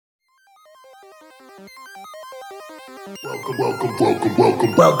Welcome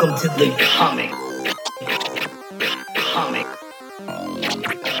to the comic zone. Welcome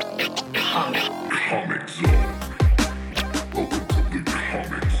to the comic zone.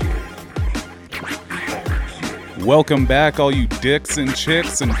 Welcome back, all you dicks and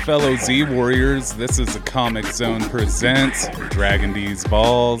chicks and fellow Z Warriors. This is the Comic Zone presents Dragin Deez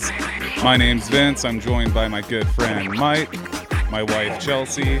Ballz. My name's Vince. I'm joined by my good friend Mike, my wife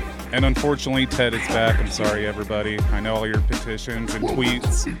Chelsea, and unfortunately Ted is back. I'm sorry, everybody. I know all your petitions and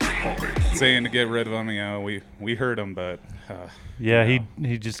tweets saying to get rid of him. You know, we heard him, but yeah,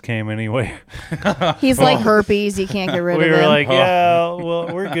 he just came anyway. He's like herpes. You can't get rid of him. We were like, yeah,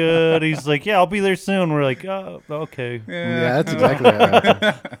 well, we're good. He's like, yeah, I'll be there soon. We're like, oh, okay. Yeah, that's exactly what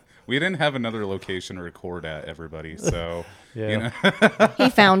happened. We didn't have another location to record at, everybody, so Yeah. you know. He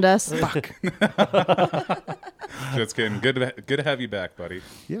found us. Fuck. Just kidding. Good to have you back, buddy.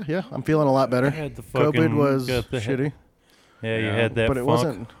 Yeah, I'm feeling a lot better. I had the fucking- COVID was got the- shitty, Yeah, you Yeah. had that but it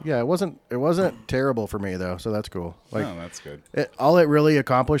funk. wasn't terrible for me though, so that's cool. Like, Oh, that's good. all it really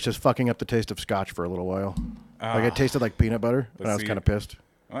accomplished is fucking up the taste of scotch for a little while. Like it tasted like peanut butter, and I was see. kind of pissed.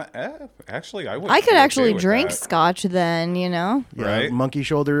 Actually, I would. I could be actually okay with drink that. scotch then, you know? Yeah, Right. Monkey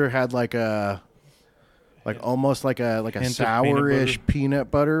shoulder had like almost like a Hint of peanut sourish butter. peanut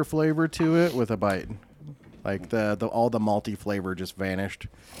butter flavor to it with a bite. Like the all the malty flavor just vanished.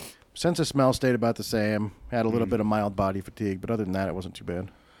 Sense of smell stayed about the same. Had a little bit of mild body fatigue, but other than that, it wasn't too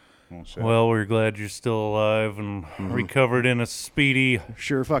bad. Oh, shit. Well, we're glad you're still alive and recovered in a speedy.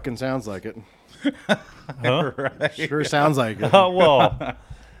 Sure fucking sounds like it. Huh? right. Sure sounds like it, Oh, well,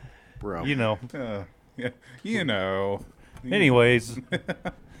 bro. you know. Yeah, you know. Anyways,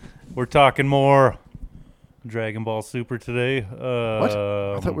 we're talking more Dragon Ball Super today. What?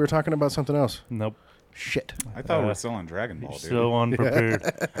 I thought we were talking about something else. Nope. Shit. I thought we were still on Dragon Ball, dude. So unprepared.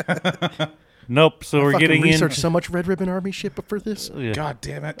 Nope. So we're Fucking getting researched so much Red Ribbon Army shit for this. Yeah. God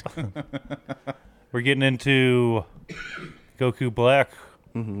damn it. We're getting into Goku Black,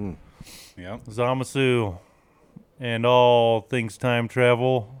 Yep. Zamasu, and all things time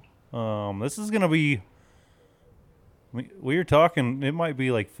travel. This is gonna be. We were talking. It might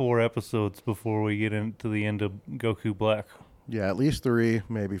be like 4 episodes before we get into the end of Goku Black. Yeah, at least 3,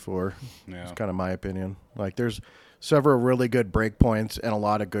 maybe 4. Yeah. It's kind of my opinion. Like, there's several really good break points and a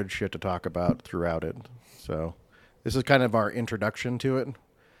lot of good shit to talk about throughout it. So, this is kind of our introduction to it.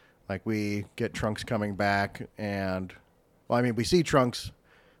 Like, we get Trunks coming back, and, well, I mean, we see Trunks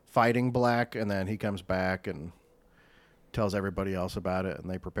fighting Black, and then he comes back and tells everybody else about it, and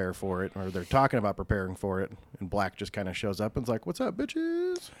they prepare for it, or they're talking about preparing for it, and Black just kind of shows up and's like, "What's up,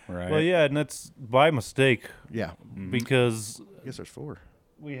 bitches?" Right. Well, yeah, and that's by mistake Yeah. because I guess there's 4.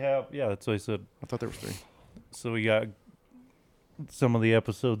 we have. Yeah, that's what I said. I thought there was 3. So we got some of the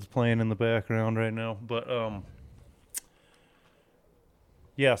episodes playing in the background right now, but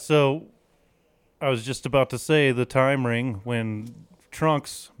yeah. So I was just about to say the time ring when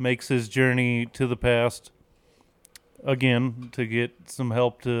Trunks makes his journey to the past again to get some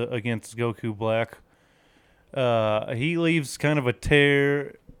help against Goku Black. He leaves kind of a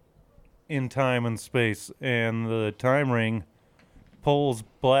tear in time and space, and the time ring pulls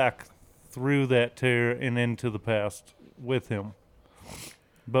Black through that tear and into the past with him.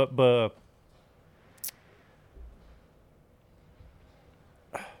 But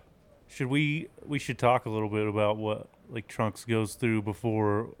we should talk a little bit about what like Trunks goes through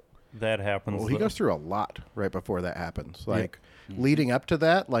before that happens. Well, he though. goes through a lot right before that happens. Like, leading up to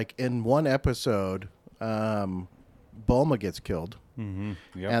that, like, in one episode, Bulma gets killed. Yep.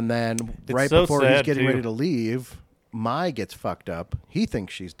 And then It's right so before he's sad, getting too. ready to leave, Mai gets fucked up. He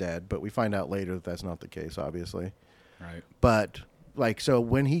thinks she's dead, but we find out later that that's not the case, obviously. Right. But, like, so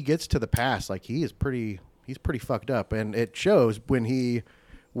when he gets to the past, like, he's pretty fucked up. And it shows when he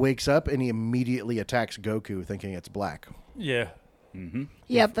wakes up and he immediately attacks Goku thinking it's Black. Yeah.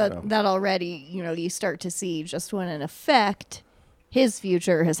 Yep, that already, you know, you start to see just what an effect his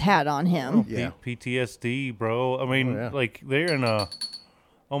future has had on him. Yeah. PTSD, bro. I mean, yeah. like they're in a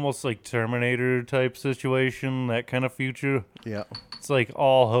almost like Terminator type situation, that kind of future. Yeah. It's like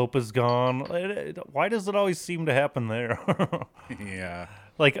all hope is gone. Why does it always seem to happen there? Yeah.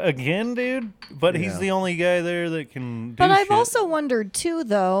 Like again, dude. But he's Yeah. the only guy there that can. Do But I've shit. also wondered too,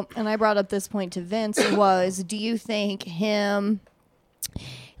 though, and I brought up this point to Vince, was do you think him,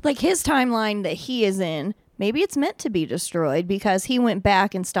 like his timeline that he is in, maybe it's meant to be destroyed because he went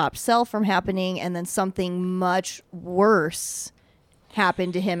back and stopped Cell from happening, and then something much worse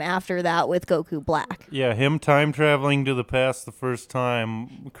happened to him after that with Goku Black. Yeah, him time traveling to the past the first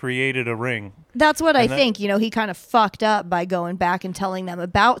time created a ring. That's what I think. He kind of fucked up by going back and telling them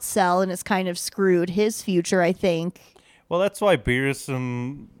about Cell, and it's kind of screwed his future, I think. Well, that's why Beerus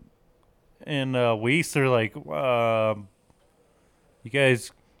and Whis are like, you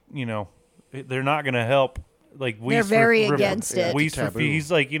guys, they're not going to help. Like they're very against it. Whis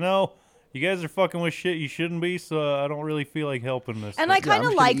he's like, you guys are fucking with shit you shouldn't be, so I don't really feel like helping this. And I kind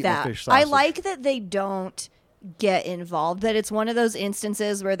of like that. I like that they don't get involved, that it's one of those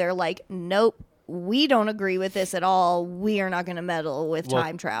instances where they're like, nope, we don't agree with this at all. We are not going to meddle with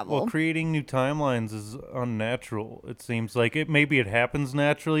time travel. Well, creating new timelines is unnatural. It seems like maybe it happens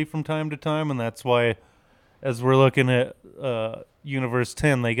naturally from time to time, and that's why, as we're looking at Universe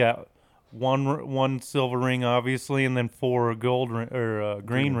 10, they got one silver ring, obviously, and then 4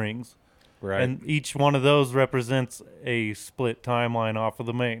 green rings. Right. And each one of those represents a split timeline off of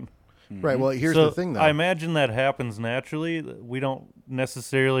the main. Right. Well, here's the thing, though. I imagine that happens naturally. We don't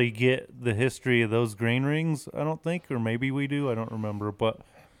necessarily get the history of those green rings, I don't think, or maybe we do. I don't remember. But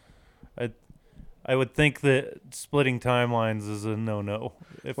I would think that splitting timelines is a no-no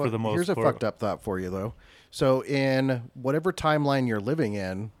for the most part. Here's a fucked up thought for you, though. So in whatever timeline you're living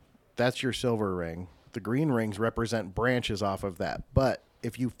in, that's your silver ring. The green rings represent branches off of that. But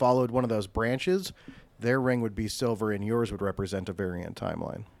if you followed one of those branches, their ring would be silver and yours would represent a variant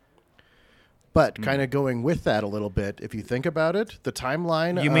timeline. But kind of going with that a little bit, if you think about it, the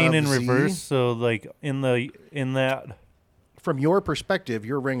timeline You mean in reverse? So like in that... From your perspective,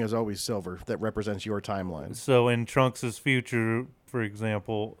 your ring is always silver. That represents your timeline. So in Trunks' future, for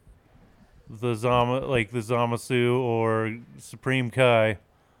example, the Zamasu or Supreme Kai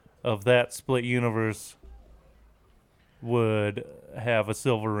of that split universe would have a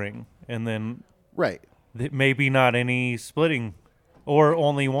silver ring, and then right, maybe not any splitting, or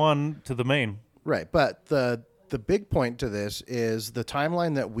only one to the main. Right, but the big point to this is the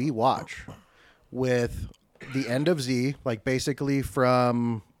timeline that we watch with the end of Z, like basically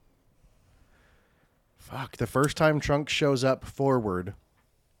from the first time Trunks shows up forward,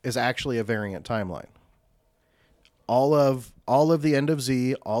 is actually a variant timeline. All of the end of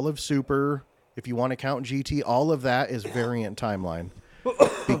Z, all of Super, if you want to count GT, all of that is variant timeline.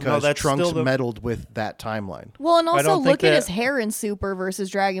 Because Trunks meddled with that timeline. Well, and also look at his hair in Super versus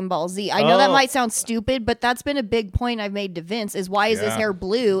Dragon Ball Z. I know that might sound stupid, but that's been a big point I've made to Vince, is why is his hair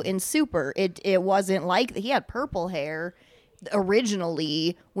blue in Super? It wasn't like that. He had purple hair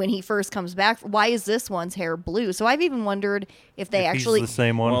originally when he first comes back. Why is this one's hair blue? So I've even wondered if they actually... He's the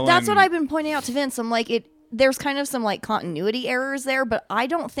same one. Well, that's what I've been pointing out to Vince. I'm like, there's kind of some like continuity errors there, but I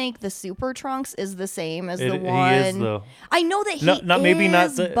don't think the Super Trunks is the same as the one. He is, though. I know that he is,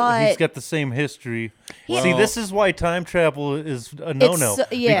 but he's got the same history. See, this is why time travel is a no-no.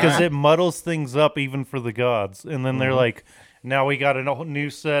 Because it muddles things up even for the gods. And then they're like, now we got a new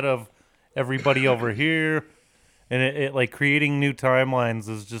set of everybody over here. And it like creating new timelines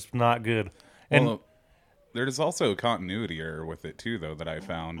is just not good. And there's also a continuity error with it too, though, that I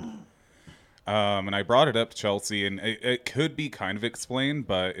found. And I brought it up to Chelsea, and it could be kind of explained,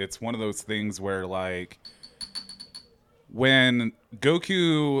 but it's one of those things where, like, when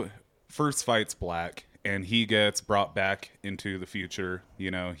Goku first fights Black and he gets brought back into the future,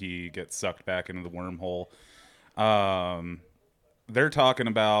 he gets sucked back into the wormhole. They're talking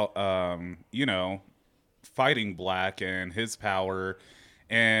about, fighting Black and his power,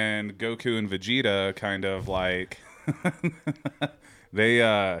 and Goku and Vegeta kind of like they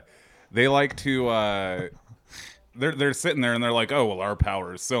like to they're sitting there and they're like, oh well, our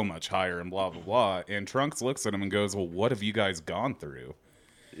power is so much higher and blah blah blah, and Trunks looks at him and goes, well, what have you guys gone through?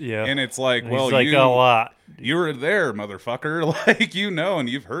 Yeah. And it's like, and well, he's like, a lot. You were there, motherfucker. Like, and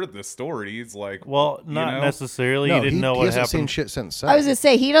you've heard the story. He's like, well, not necessebora. No, he didn't know what happened. He hasn't seen shit since Cell. I was going to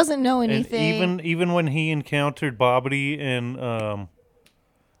say, he doesn't know anything. And even when he encountered Babidi and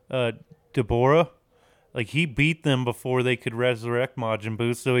Deborah, like, he beat them before they could resurrect Majin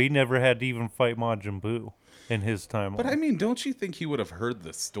Buu, so he never had to even fight Majin Buu in his timeline. But I mean, don't you think he would have heard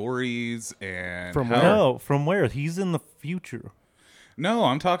the stories and from where? No, from where? He's in the future. No,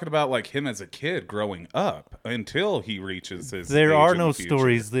 I'm talking about like him as a kid growing up until he reaches his. There are no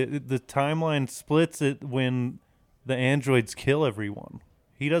stories. The timeline splits it when the androids kill everyone.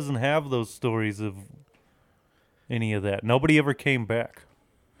 He doesn't have those stories of any of that. Nobody ever came back.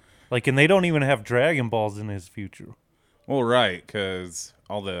 Like, and they don't even have Dragon Balls in his future. Well, right, because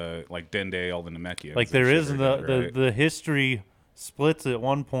all the like Dende, all the Namekians. Like there is the history splits at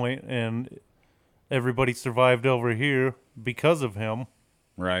one point, and everybody survived over here because of him.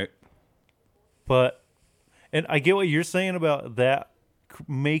 Right. But, and I get what you're saying about that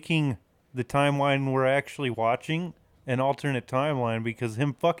making the timeline we're actually watching an alternate timeline because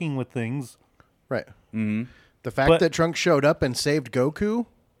him fucking with things. Right. Mm-hmm. The fact that Trunks showed up and saved Goku,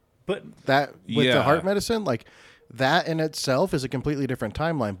 but that with the heart medicine, like that in itself is a completely different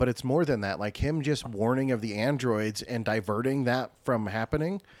timeline. But it's more than that. Like him just warning of the androids and diverting that from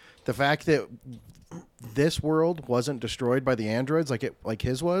happening. The fact that this world wasn't destroyed by the androids like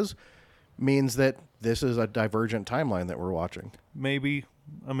his was means that this is a divergent timeline that we're watching. Maybe.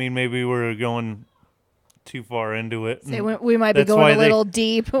 I mean, maybe we're going too far into it. We might be going a little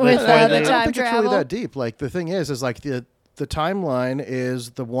deep with the time I don't think travel. it's really that deep. Like the thing is like the timeline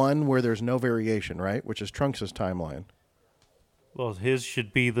is the one where there's no variation, right? Which is Trunks' timeline. Well, his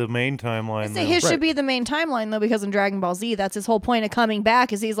should be the main timeline. His should be the main timeline, though, because in Dragon Ball Z, that's his whole point of coming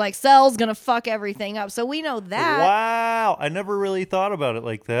back, is he's like, Cell's going to fuck everything up. So we know that. Wow. I never really thought about it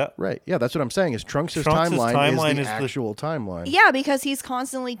like that. Right. Yeah, that's what I'm saying, is Trunks' timeline is the actual timeline. Yeah, because he's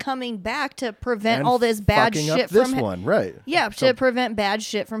constantly coming back to prevent all this bad shit up this one, right. Yeah, to prevent bad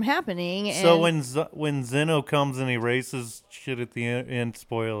shit from happening. So when Zeno comes and erases shit at the end,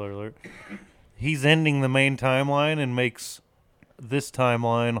 spoiler alert, he's ending the main timeline and makes this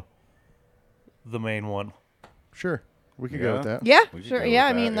timeline the main one. Sure. We could go with that. Yeah, sure. Yeah,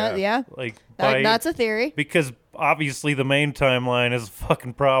 I mean, Like that's a theory. Because obviously the main timeline is a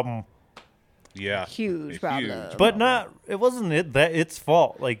fucking problem. Yeah. Huge problem. But it wasn't its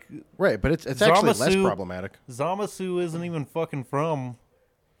fault. Like, right, but it's actually less problematic. Zamasu isn't even fucking from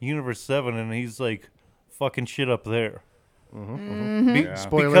Universe 7, and he's like fucking shit up there.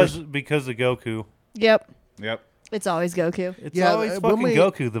 Spoilers. Because of Goku. Yep. It's always Goku. It's always fucking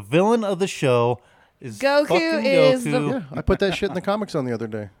Goku. The villain of the show is Goku. Is Goku. I put that shit in the comics on the other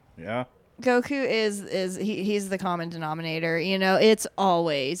day. Yeah. Goku he's the common denominator. You know, it's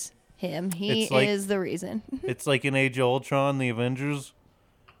always him. He is the reason. It's like in Age of Ultron, the Avengers,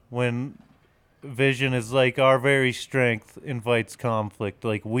 when Vision is like, our very strength invites conflict.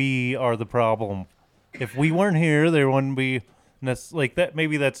 Like, we are the problem. If we weren't here, there wouldn't be like that.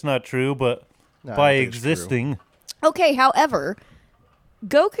 Maybe that's not true, but by existing. Okay, however,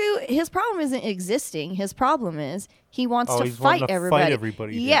 Goku, his problem isn't existing. His problem is he wants to fight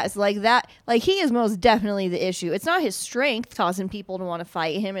everybody. Yes, like that. Like, he is most definitely the issue. It's not his strength causing people to want to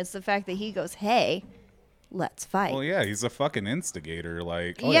fight him. It's the fact that he goes, hey, let's fight. Well, yeah, he's a fucking instigator,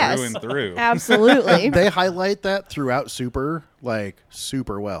 like, through yes, and through. Absolutely. They highlight that throughout Super, like,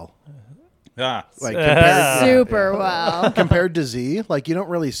 super well. Ah, like super well. Compared to Z, like, you don't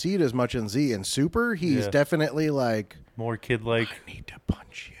really see it as much in Z. In Super, he's definitely like more kid-like. I need to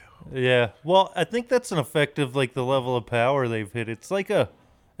punch you. Yeah. Well, I think that's an effect of like the level of power they've hit. It's like a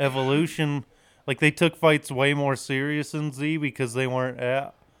evolution. Like, they took fights way more serious in Z because they weren't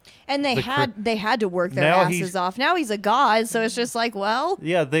at. And they had to work their asses off. Now he's a god, so it's just like, well,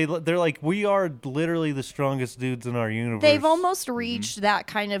 yeah, they're like, we are literally the strongest dudes in our universe. They've almost reached that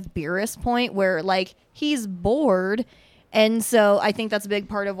kind of Beerus point where, like, he's bored, and so I think that's a big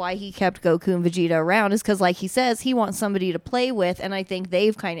part of why he kept Goku and Vegeta around, is because, like he says, he wants somebody to play with, and I think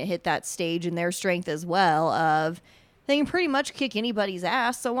they've kind of hit that stage in their strength as well of they can pretty much kick anybody's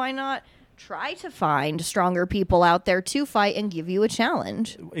ass, so why not try to find stronger people out there to fight and give you a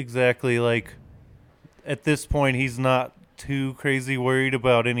challenge. Exactly. Like, at this point, he's not too crazy worried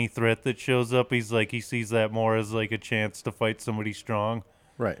about any threat that shows up. He's like, he sees that more as like a chance to fight somebody strong.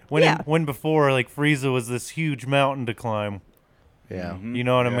 Right. When before, like, Frieza was this huge mountain to climb. Yeah. You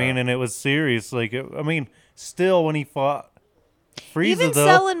know what I mean? And it was serious. Like, still when he fought Frieza, even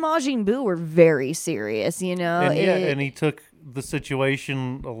Cell and Majin Buu were very serious, you know? And he took the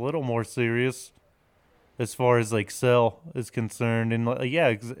situation a little more serious as far as like Cell is concerned, and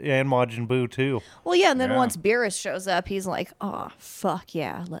and Majin Buu too. Well, yeah, and then once Beerus shows up, he's like, "Oh, fuck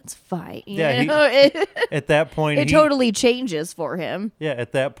yeah, let's fight." At that point, it totally changes for him. Yeah,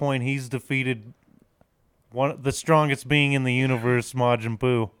 at that point, he's defeated the strongest being in the universe, Majin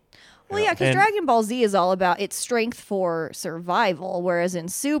Buu. Well, yeah, because Dragon Ball Z is all about its strength for survival, whereas in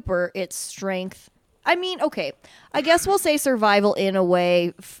Super, it's strength. I mean, okay, I guess we'll say survival in a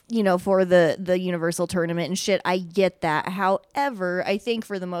way, for the Universal Tournament and shit. I get that. However, I think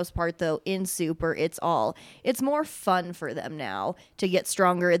for the most part, though, in Super, it's more fun for them now to get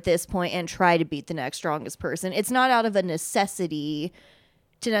stronger at this point and try to beat the next strongest person. It's not out of a necessity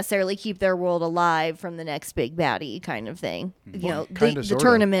to necessarily keep their world alive from the next big baddie kind of thing. The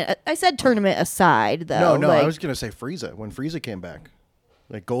tournament. I said tournament aside, though. No, I was going to say Frieza. When Frieza came back.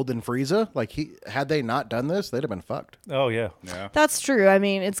 Like Golden Frieza, like had they not done this, they'd have been fucked. Oh yeah. That's true. I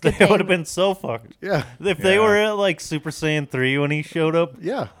mean, it's good. They would have been so fucked. Yeah. If they were at like Super Saiyan 3 when he showed up.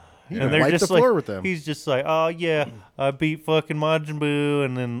 Yeah. And they're wipe just the floor like, with them. he's just like, oh yeah, I beat fucking Majin Buu,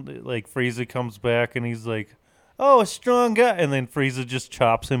 and then like Frieza comes back and he's like, oh, a strong guy, and then Frieza just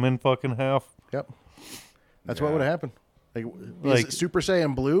chops him in fucking half. Yep. That's what would have happened. Like Like- Super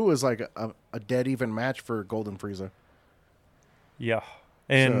Saiyan Blue was like a dead even match for Golden Frieza. Yeah.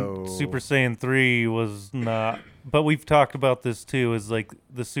 And So- Super Saiyan 3 was not, but we've talked about this too, is like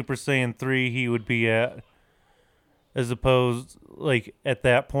the Super Saiyan 3 he would be at, as opposed, like at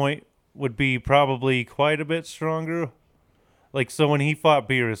that point, would be probably quite a bit stronger. Like, so when he fought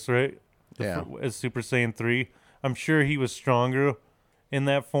Beerus, right? Yeah. As Super Saiyan 3, I'm sure he was stronger in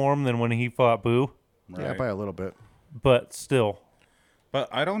that form than when he fought Boo, Yeah, Right. by a little bit. but still. But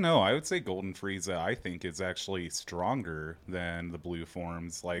I don't know. I would say Golden Frieza, I think, is actually stronger than the blue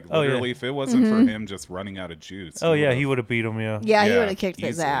forms. Like, Oh, yeah. literally, if it wasn't for him just running out of juice. Oh yeah, he would have beat him, yeah. Yeah, he Yeah, would have kicked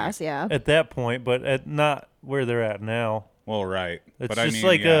his easily. ass. Yeah. At that point, but at not where they're at now. Well, right. It's but just I mean,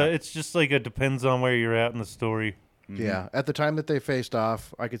 like yeah. it's just like it depends on where you're at in the story. Yeah. At the time that they faced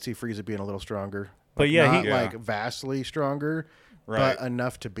off, I could see Frieza being a little stronger. But Like, yeah, not he- like vastly stronger, Right. but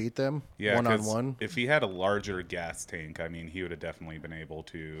enough to beat them Yeah, one on 'cause one. if he had a larger gas tank, I mean, he would have definitely been able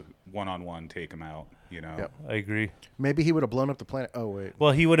to one-on-one take him out, you know? Yep. I agree. Maybe he would have blown up the planet. Oh wait.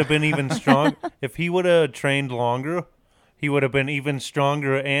 Well, he would have been even strong if he would have trained longer. He would have been even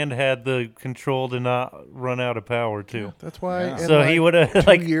stronger and had the control to not run out of power too. That's why. Yeah. in So he would have 2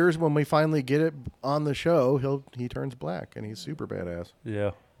 like years when we finally get it on the show, he turns black and he's super badass.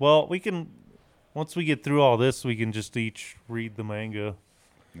 yeah. Well, we can once we get through all this, we can just each read the manga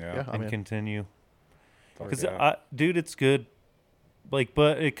Yeah. Yeah. and in. continue. Fuck Because yeah. dude, it's good. Like,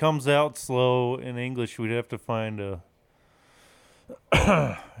 but it comes out slow in English. We'd have to find a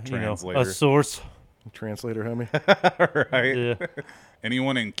a Translator. source. Translator, homie. right? Yeah.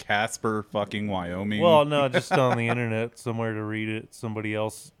 Anyone in Casper, fucking Wyoming? Well, no, just on the internet, somewhere to read it. Somebody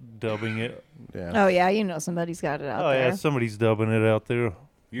else dubbing it. Yeah. Oh yeah, you know somebody's got it out Oh there. yeah, somebody's dubbing it out there.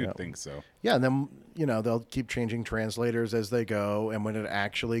 You'd Yeah. think so. Yeah, and then they'll keep changing translators as they go, and when it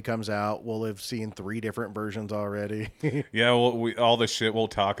actually comes out, we'll have seen 3 different versions already. Yeah, well, all the shit we'll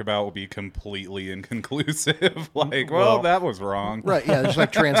talk about will be completely inconclusive. Like, Well- well, that was wrong. Right? Yeah, just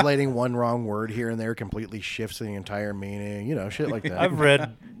like translating one wrong word here and there completely shifts the entire meaning. Shit like that.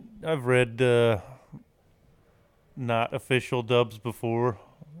 I've read not official dubs before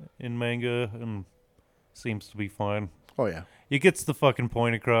in manga, and seems to be fine. Oh yeah. It gets the fucking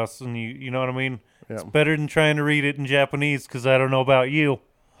point across, and you know what I mean. Yeah. It's better than trying to read it in Japanese because I don't know about you,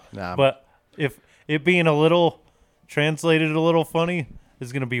 Nah. but if it being a little translated a little funny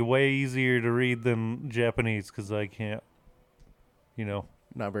is going to be way easier to read than Japanese because I can't.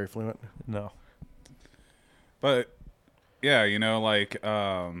 not very fluent. No. But, yeah, like,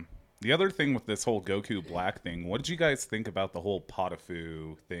 the other thing with this whole Goku Black thing, what did you guys think about the whole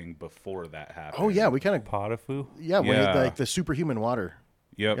Potifu thing before that happened? Oh yeah, we kind of Potifu? when Yeah. like the superhuman water.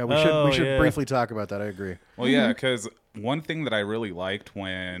 Yep. Yeah, we Oh, should yeah. briefly talk about that. I agree. Well, yeah, because one thing that I really liked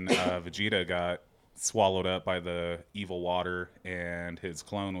when Vegeta got swallowed up by the evil water and his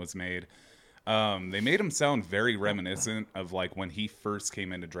clone was made, they made him sound very reminiscent of like when he first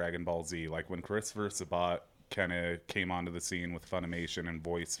came into Dragon Ball Z, like when Christopher Sabat kind of came onto the scene with Funimation and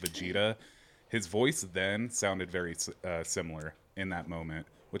voiced Vegeta. His voice then sounded very similar in that moment,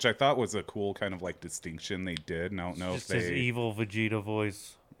 which I thought was a cool kind of like distinction they did. And I don't know Just if his they, evil Vegeta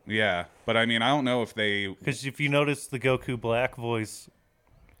voice. yeah, but I mean, I don't know if they, Because if you notice, the Goku Black voice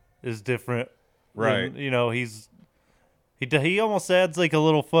is different. Right. He almost adds like a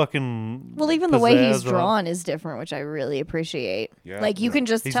little fucking. Well, even the way he's pizzazz on. drawn is different, which I really appreciate. Yeah. Like you can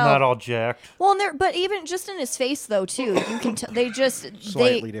just He's tell. not all jacked. Well, but even just in his face though, too, you can tell they just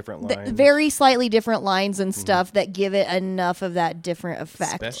Slightly different lines. very slightly different lines and stuff that give it enough of that different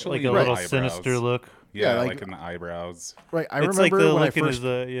effect. especially Like a the little eyebrows. sinister look. Yeah, Yeah, like, like- in the eyebrows. Right. I It's like remember the when I look in first.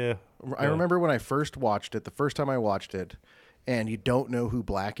 his, yeah. I remember when I first watched it. The first time I watched it, and you don't know who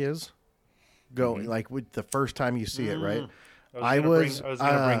Black is. Like with the first time you see it, right? I was going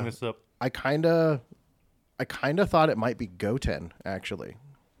to bring this up. I kind of thought it might be Goten actually,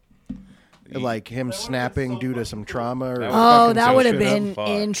 like him snapping due to some trauma. Or That Oh, fucking that so would have shit up. been Fuck.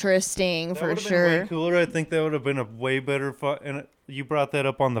 interesting That for would've been way sure. cooler. I think that would have been a way better fight. And you brought that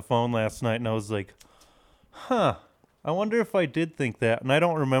up on the phone last night, and I was like, huh. I wonder if I did think that. And I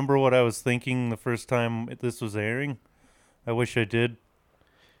don't remember what I was thinking the first time this was airing. I wish I did.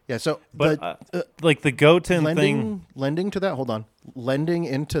 Yeah. So, But like the Goten thing. lending to that. Hold on, lending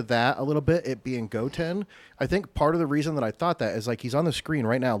into that a little bit. It being Goten. I think part of the reason that I thought that is like he's on the screen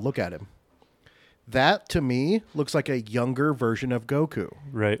right now. Look at him. That, to me, looks like a younger version of Goku.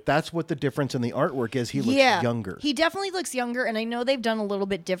 Right. That's what the difference in the artwork is. He looks younger. He definitely looks younger, and I know they've done a little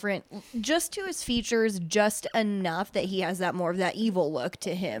bit different, just to his features, just enough that he has that more of that evil look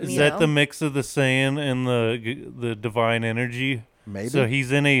to him. Is that the mix of the Saiyan and the divine energy? Maybe. So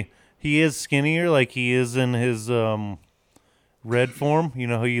he is skinnier, like he is in his red form. You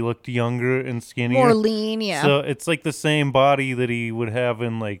know how he looked younger and skinnier, more lean? Yeah. So it's like the same body that he would have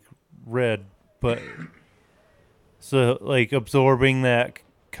in like red. But so, like, absorbing that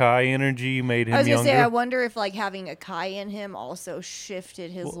Kai energy made him younger. I was going to say, I wonder if, like, having a Kai in him also shifted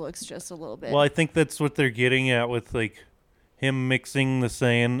his looks just a little bit. Well, I think that's what they're getting at with, like, him mixing the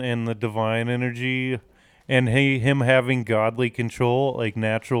Saiyan and the divine energy and him having godly control, like,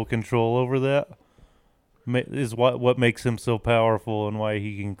 natural control over that, is what makes him so powerful and why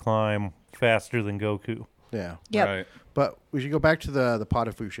he can climb faster than Goku. Yeah. Yep. Right. But we should go back to the pot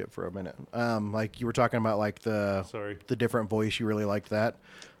of food shit for a minute. Like you were talking about, like the different voice. You really liked that.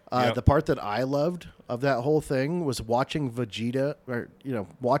 Yep. The part that I loved of that whole thing was watching Vegeta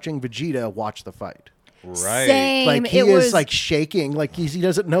watch the fight. Right. Same. Like he is like shaking, like he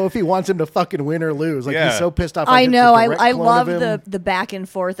doesn't know if he wants him to fucking win or lose. Like he's so pissed off. Like, I know. I love love the back and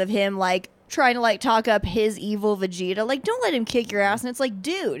forth of him like trying to like talk up his evil Vegeta. Like, don't let him kick your ass. And it's like,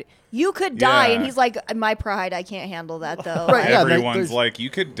 dude, you could die. And he's like, my pride, I can't handle that though. Right, Everyone's like, you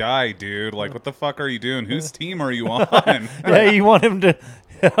could die, dude. Like, what the fuck are you doing? Whose team are you on? Yeah, you want him to.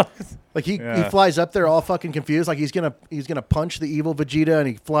 Like he flies up there all fucking confused, like he's gonna punch the evil Vegeta, and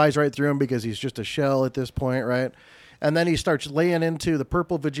he flies right through him because he's just a shell at this point, right? And then he starts laying into the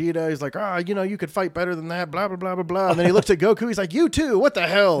purple Vegeta. He's like, you could fight better than that, blah blah blah blah blah. And then he looks at Goku. He's like, you too. What the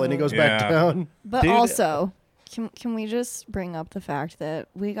hell? And he goes back down. But also, can we just bring up the fact that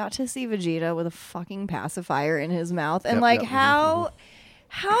we got to see Vegeta with a fucking pacifier in his mouth, and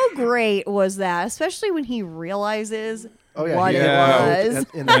how great was that? Especially when he realizes. What it was.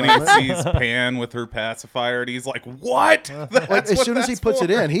 And he sees Pan with her pacifier, and he's like, "What?" As soon as he puts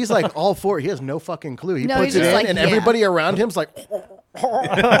it in, he's like all for it. He has no fucking clue. He puts it in, like, and everybody around him's like,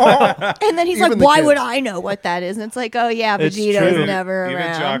 and then he's like, "Why would I know what that is?" And it's like, "Oh yeah, Vegeta was never around."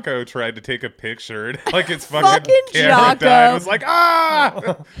 Even Jocko tried to take a picture, and like his fucking camera Jocko died. Was like,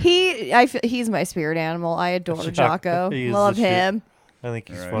 ah. He's my spirit animal. I adore Jocko. Love him. I think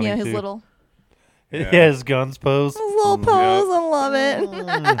he's funny. Yeah, his too. little. Yeah, his guns pose. His little pose, I love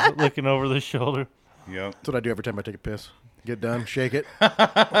it. Looking over the shoulder. Yep. That's what I do every time I take a piss. Get done, shake it.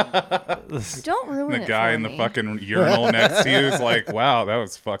 Don't ruin it. The guy for in the me. fucking urinal next to you is like, wow, that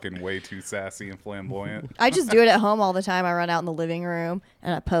was fucking way too sassy and flamboyant. I just do it at home all the time. I run out in the living room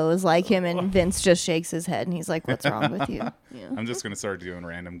and I pose like him, and Vince just shakes his head and he's like, "What's wrong with you?" Yeah. I'm just gonna start doing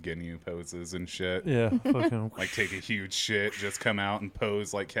random Ginyu poses and shit. Yeah, fucking. Like take a huge shit, just come out and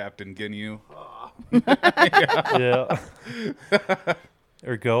pose like Captain Ginyu. Yeah.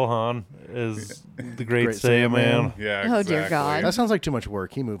 Or Gohan is the great Saiyaman. Yeah. Oh, Exactly. dear God. That sounds like too much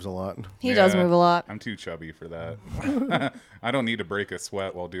work. He moves a lot. He does move a lot. I'm too chubby for that. I don't need to break a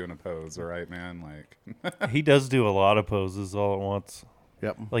sweat while doing a pose, all right, man? Like He does do a lot of poses all at once.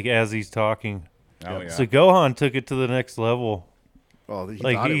 Yep. Like as he's talking. Oh yeah. So Gohan took it to the next level. Well, he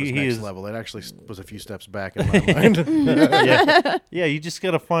Like, thought it was he next is- level. It actually was a few steps back in my mind. Yeah, you just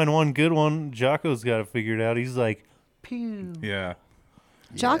got to find one good one. Jocko's got it figured out. He's like, pew. Yeah.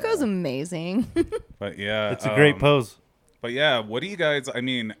 Jocko's amazing. But yeah. It's a great pose. But yeah, what do you guys, I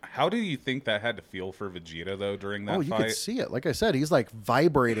mean, how do you think that had to feel for Vegeta, though, during that Oh, you fight? could see it. Like I said, he's like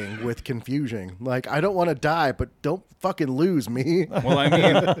vibrating with confusion. Like, I don't want to die, but don't fucking lose me. Well, I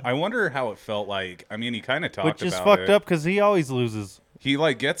mean, I wonder how it felt like. I mean, he kind of talked Which is about fucked it. up because he always loses. He,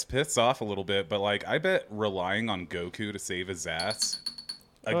 like, gets pissed off a little bit, but, like, I bet relying on Goku to save his ass,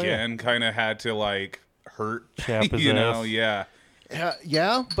 again, kind of had to, like, hurt, Chap his you know? ass. Yeah.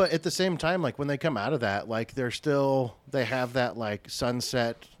 Yeah, but at the same time, like when they come out of that, like they have that like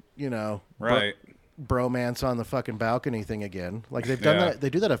sunset, Right. bromance on the fucking balcony thing again. Like they've done that. They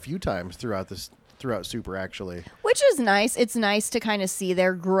do that a few times throughout Super, actually. Which is nice. It's nice to kind of see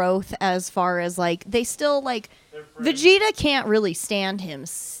their growth as far as like they still like Vegeta can't really stand him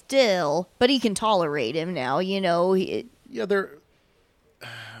still, but he can tolerate him now, Yeah,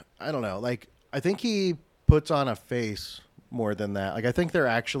 I don't know. Like I think he puts on a face more than that. Like I think they're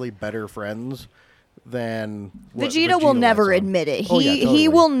actually better friends than what Vegeta will never lets on. admit it. Oh, yeah, He totally.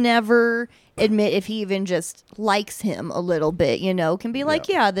 will never admit if he even just likes him a little bit, can be like,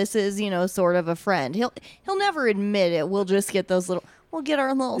 yeah, this is, sort of a friend. He'll never admit it. We'll just get we'll get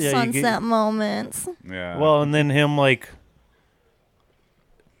our little sunset moments. Yeah. Well, and then him like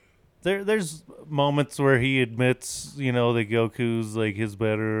there's moments where he admits, that Goku's like his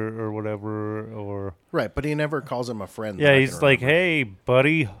better or whatever, or Right, but he never calls him a friend. yeah, he's like, "Hey,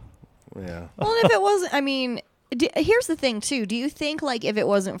 buddy." Yeah. Well, and if it wasn't, I mean, here's the thing too. Do you think like if it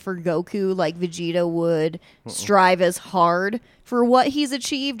wasn't for Goku, like Vegeta would strive as hard for what he's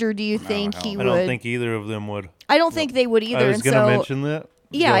achieved, or do you think he would? I don't think either of them would. I don't think they would either. I was going to mention that.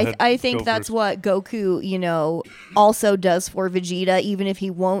 Yeah, I think that's what Goku, also does for Vegeta, even if he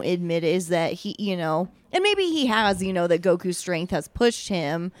won't admit it, is that he, and maybe he has, that Goku's strength has pushed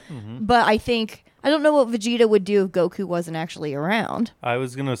him, but I don't know what Vegeta would do if Goku wasn't actually around. I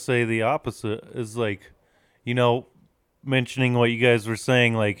was going to say the opposite is like, mentioning what you guys were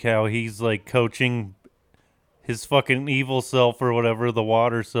saying, like how he's like coaching his fucking evil self or whatever, the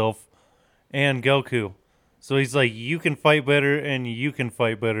water self, and Goku. So he's like, you can fight better and you can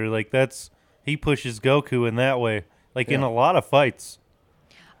fight better. Like he pushes Goku in that way. Like in a lot of fights.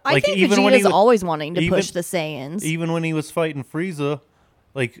 I like think even Vegeta's always wanting to push the Saiyans. Even when he was fighting Frieza,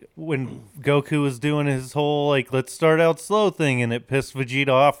 like when Goku was doing his whole like let's start out slow thing, and it pissed Vegeta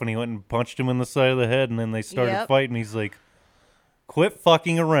off, and he went and punched him in the side of the head, and then they started fighting. He's like, quit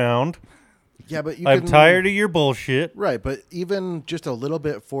fucking around. Yeah, but I'm tired of your bullshit. Right, but even just a little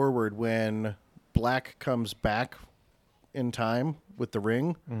bit forward when Black comes back in time with the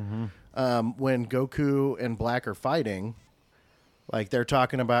ring, when Goku and Black are fighting, like they're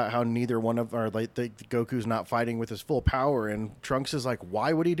talking about how neither one of Goku's not fighting with his full power, and Trunks is like,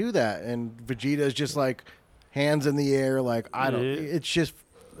 why would he do that? And Vegeta is just like hands in the air, like it's just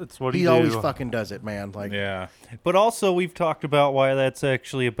it's what he always fucking does it, man. Like Yeah. But also we've talked about why that's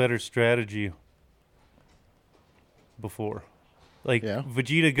actually a better strategy before. Like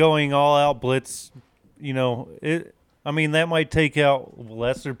Vegeta going all out blitz, that might take out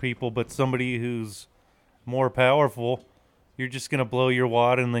lesser people, but somebody who's more powerful, you're just going to blow your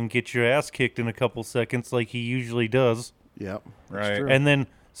wad and then get your ass kicked in a couple seconds like he usually does. Yep. Right. True. And then,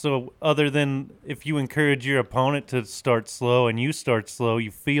 so other than if you encourage your opponent to start slow and you start slow,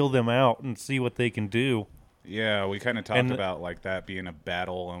 you feel them out and see what they can do. Yeah, we kind of talked about like that being a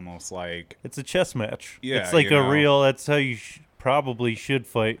battle, almost like it's a chess match. Yeah, it's like that's how you probably should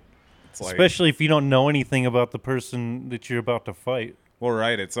fight. Especially if you don't know anything about the person that you're about to fight. Well,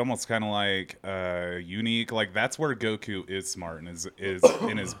 right. It's almost kind of like unique. Like that's where Goku is smart and is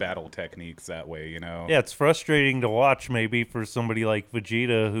in his battle techniques that way, Yeah, it's frustrating to watch maybe for somebody like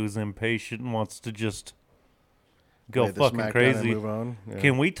Vegeta who's impatient and wants to just go fucking crazy. Move on. Yeah.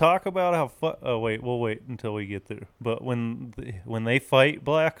 Can we talk about how? Oh wait, we'll wait until we get there. But when they fight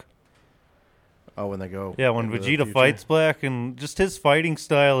Black. Oh, when they go. Yeah, when Vegeta fights Black, and just his fighting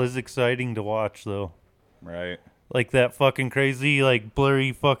style is exciting to watch, though. Right. Like that fucking crazy, like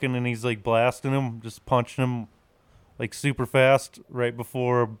blurry fucking, and he's like blasting him, just punching him, like super fast right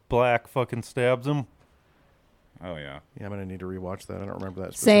before Black fucking stabs him. Oh yeah. Yeah, I'm gonna need to rewatch that. I don't remember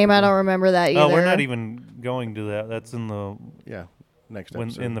that. Same, I don't remember that either. Oh, we're not even going to that. That's in the next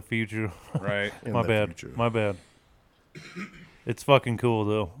episode. in the future. Right. My bad. It's fucking cool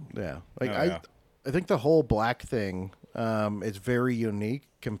though. Yeah, I think the whole Black thing is very unique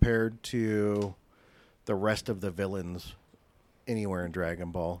compared to the rest of the villains anywhere in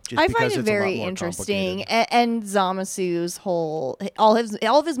Dragon Ball. I find it very interesting, and Zamasu's all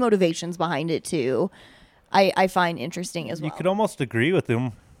of his motivations behind it too. I find interesting as well. You could almost agree with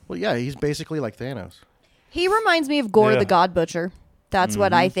him. Well, yeah, he's basically like Thanos. He reminds me of Gore the God Butcher. That's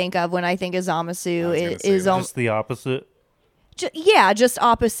what I think of when I think of Zamasu. It is just the opposite. Just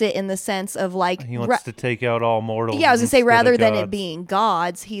opposite in the sense of like he wants to take out all mortals. Yeah, I was gonna say rather than it being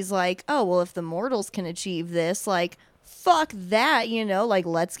gods, he's like, oh well, if the mortals can achieve this, like fuck that, like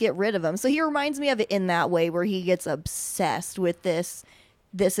let's get rid of them. So he reminds me of it in that way, where he gets obsessed with this.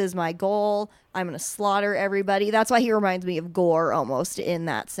 This is my goal. I'm gonna slaughter everybody. That's why he reminds me of Gore almost in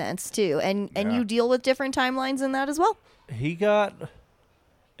that sense too. And you deal with different timelines in that as well. He got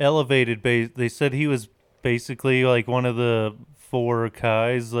elevated. They said he was basically like one of the 4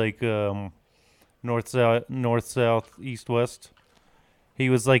 Kais, like north, south, east, west. He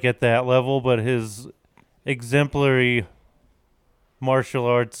was like at that level, but his exemplary martial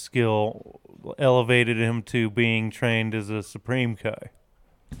arts skill elevated him to being trained as a Supreme Kai.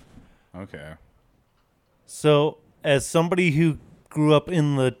 Okay. So, as somebody who grew up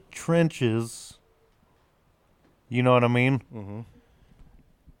in the trenches, you know what I mean? Mm-hmm.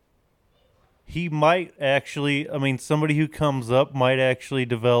 He might actually, somebody who comes up might actually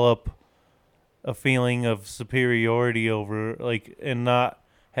develop a feeling of superiority over, like, and not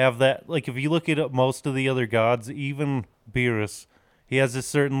have that, like, if you look at most of the other gods, even Beerus, he has a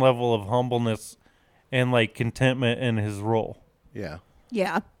certain level of humbleness and, like, contentment in his role. Yeah.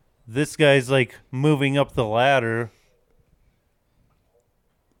 Yeah. this guy's like moving up the ladder.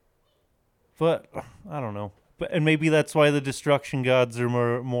 But I don't know. And maybe that's why the destruction gods are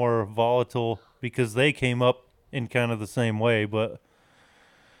more volatile, because they came up in kind of the same way. But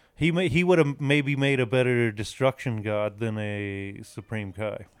he would have maybe made a better destruction god than a Supreme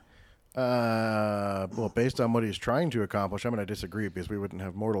Kai. Well, based on what he's trying to accomplish, I'm going to disagree because we wouldn't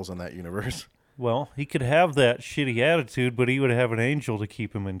have mortals in that universe. Well, he could have that shitty attitude, but he would have an angel to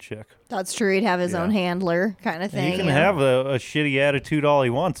keep him in check. That's true. He'd have his own handler kind of thing. He can have a shitty attitude all he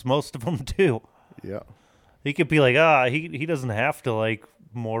wants. Most of them do. Yeah. He could be like, he doesn't have to like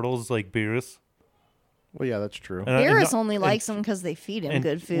mortals like Beerus. Well, yeah, that's true. Beerus only likes them because they feed him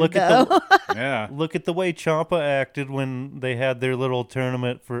good food, look though. Look at the way Ciampa acted when they had their little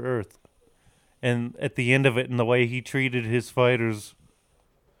tournament for Earth. And at the end of it, and the way he treated his fighters.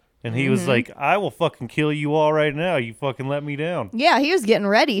 And he was like, I will fucking kill you all right now. You fucking let me down. Yeah, he was getting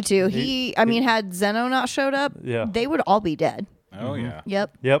ready to. Had Zeno not showed up, they would all be dead. Oh, yeah.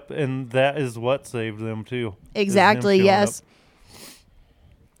 Yep, and that is what saved them, too. exactly, yes. Up.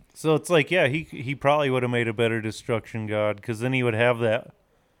 So it's like, yeah, he probably would have made a better destruction god, because then he would have that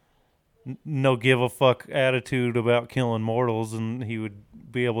no give a fuck attitude about killing mortals, and he would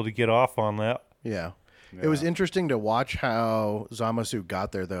be able to get off on that. Yeah. It was interesting to watch how Zamasu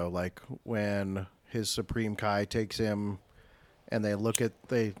got there, though. Like, when his Supreme Kai takes him and they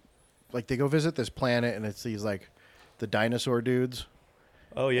go visit this planet, and it's these, like, the dinosaur dudes.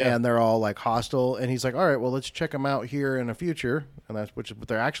 Oh, yeah. And they're all, like, hostile. And he's like, all right, well, let's check them out here in the future. And which is what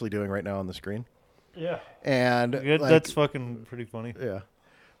they're actually doing right now on the screen. Yeah. And that's fucking pretty funny. Yeah.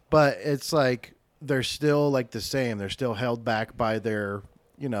 But it's like they're still, like, the same. They're still held back by their,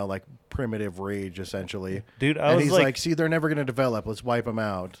 like, primitive rage, essentially. Dude, he's like, see, they're never going to develop. Let's wipe them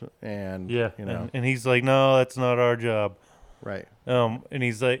out. And, and he's like, no, that's not our job. Right. And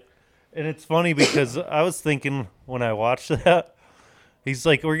he's like, and it's funny because I was thinking when I watched that, he's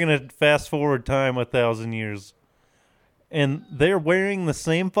like, we're going to fast forward time 1,000 years. And they're wearing the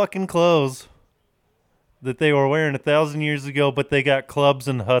same fucking clothes that they were wearing 1,000 years ago, but they got clubs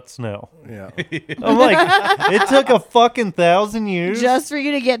and huts now. Yeah. I'm like, it took a fucking 1,000 years just for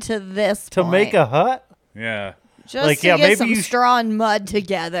you to get to this to point. make a hut? Yeah. Just like, to yeah, get maybe some you straw and mud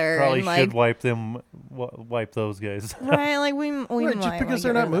together. Probably and, should wipe those guys. Right, like we Right, might just because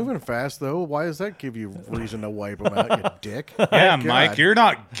they're not moving fast, though, why does that give you reason to wipe them out, you dick? Yeah, Mike, you're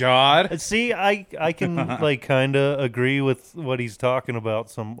not God. See, I can like kind of agree with what he's talking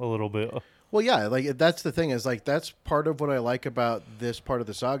about a little bit. Well, yeah, like that's the thing is like that's part of what I like about this part of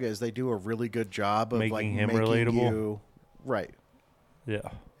the saga is they do a really good job of making him making relatable. Right. Yeah.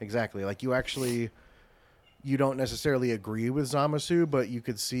 Exactly. Like you don't necessarily agree with Zamasu, but you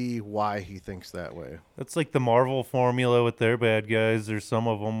could see why he thinks that way. That's like the Marvel formula with their bad guys, or some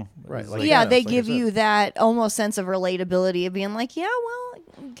of them. Right. Like, they give you that almost sense of relatability of being like, yeah, well,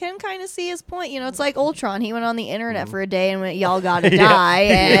 can kind of see his point. It's like Ultron. He went on the internet for a day and went, y'all gotta die.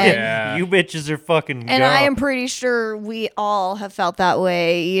 And, you bitches are fucking and gone. I am pretty sure we all have felt that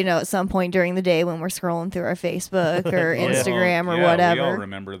way, at some point during the day when we're scrolling through our Facebook or Instagram or whatever. We all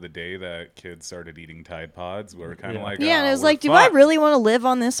remember the day that kids started eating Tide Pods. We were kind of like, yeah, and it was we're like, do I really want to live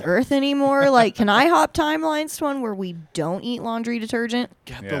on this earth anymore? Like, can I hop timelines to one where we don't eat laundry detergent?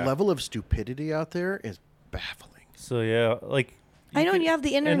 God, the level of stupidity out there is baffling. So, yeah, like... I know you have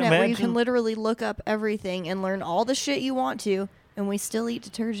the internet where you can literally look up everything and learn all the shit you want to, and we still eat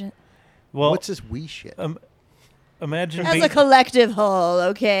detergent. Well, what's this we shit? Imagine as a collective whole,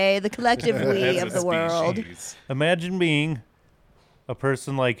 okay? The collective we of the world. Imagine being a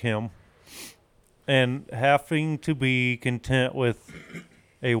person like him and having to be content with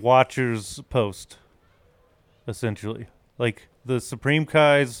a watcher's post, essentially. Like, the Supreme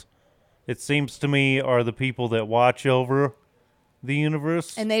Kais, it seems to me, are the people that watch over the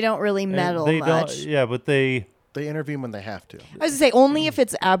universe. And they don't really meddle much. Yeah, but they intervene when they have to. I was going to say, only if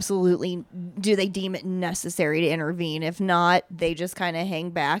it's absolutely, do they deem it necessary to intervene? If not, they just kind of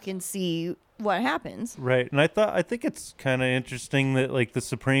hang back and see what happens. Right. And I think it's kind of interesting that, like, the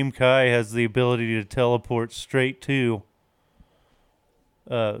Supreme Kai has the ability to teleport straight to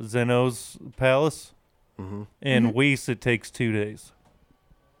Zeno's palace. Mm-hmm. And Whis, it takes 2 days.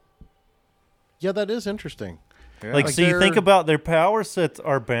 Yeah, that is interesting. Yeah. Like, so you think about their power sets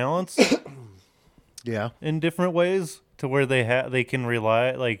are balanced in different ways to where they can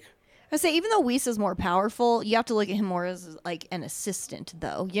rely, like... I say, even though Whis is more powerful, you have to look at him more as, like, an assistant,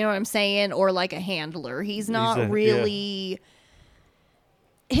 though. You know what I'm saying? Or, like, a handler. He's not really...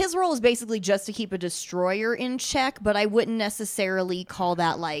 Yeah. His role is basically just to keep a destroyer in check, but I wouldn't necessarily call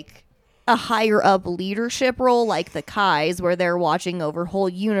that, like, a higher up leadership role like the Kais, where they're watching over whole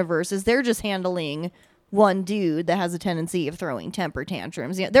universes. They're just handling one dude that has a tendency of throwing temper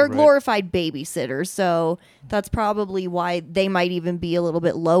tantrums. Yeah, they're glorified babysitters, so that's probably why they might even be a little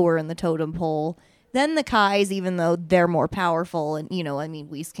bit lower in the totem pole than the Kais, even though they're more powerful. And,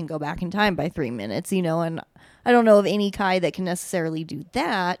 Whis can go back in time by 3 minutes, and I don't know of any Kai that can necessarily do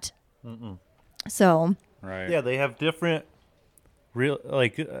that. Mm-mm. So. Right. Yeah, they have different,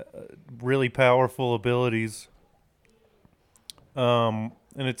 really powerful abilities. And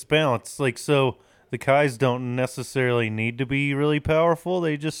it's balanced. So the Kais don't necessarily need to be really powerful.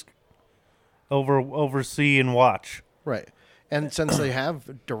 They just oversee and watch. Right. And since they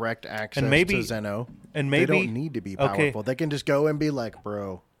have direct access to Zeno, they don't need to be powerful. Okay. They can just go and be like,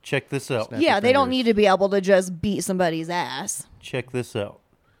 bro. Check this out. Snap Yeah, your they don't fingers. need to be able to just beat somebody's ass. Check this out.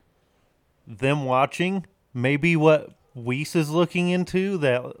 Them watching, maybe what Whis is looking into,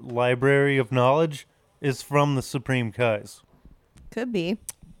 that library of knowledge, is from the Supreme Kais. Could be.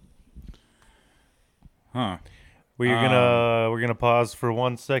 Huh. We're gonna pause for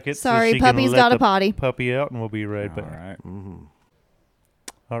 1 second. Sorry, so she can puppy's let got a the potty. Puppy out, and we'll be right All back. right.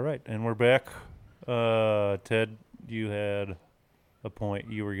 All right, and we're back. Ted, you had a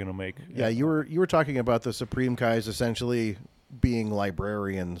point you were gonna make. Yeah, you were talking about the Supreme Kais essentially being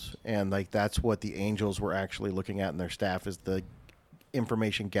librarians, and like that's what the angels were actually looking at in their staff is the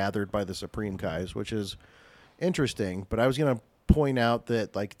information gathered by the Supreme Kais, which is interesting. But I was going to point out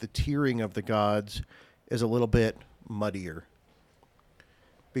that like the tiering of the gods is a little bit muddier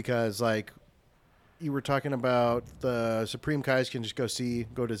because like you were talking about the Supreme Kais can just go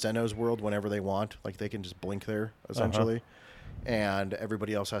to Zeno's world whenever they want, like they can just blink there essentially, and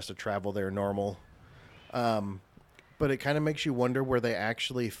everybody else has to travel there normal. But it kind of makes you wonder where they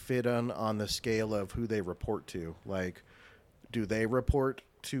actually fit on the scale of who they report to. Like, do they report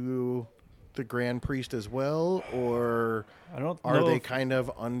to the Grand Priest as well, or are they kind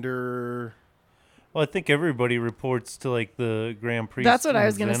of under? Well, I think everybody reports to like the Grand Priest. That's what I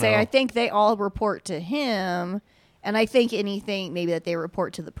was going to say. Zeno. I think they all report to him, and I think anything maybe that they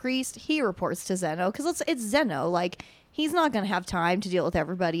report to the priest, he reports to Zeno because it's Zeno. Like he's not going to have time to deal with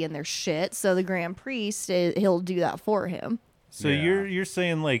everybody and their shit. So the Grand Priest, he'll do that for him. So Yeah. you're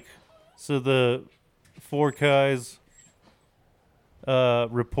saying like, so the 4 Kais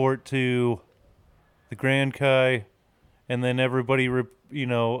report to the Grand Kai, and then everybody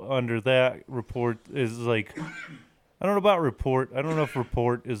under that report is like, I don't know about report. I don't know if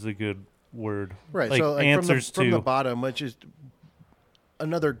report is a good word. Right. Like so like answers from to the bottom, which is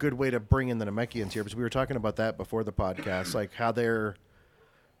another good way to bring in the Namekians here, because we were talking about that before the podcast, like how they're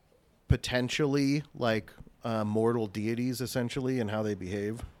potentially like mortal deities essentially and how they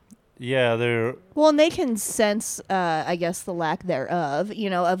behave. Yeah, they're Well, and they can sense, I guess, the lack thereof,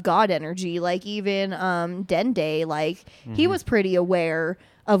 of God energy. Like even Dende, like he was pretty aware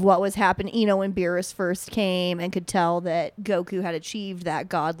of what was happening, when Beerus first came and could tell that Goku had achieved that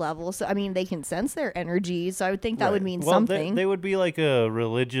God level. So, I mean, they can sense their energy. So I would think that would mean something. They would be like a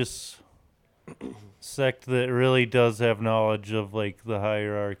religious sect that really does have knowledge of like the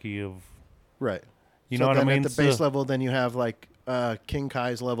hierarchy of. Right. You know what I then mean? At the base So- level, then you have like King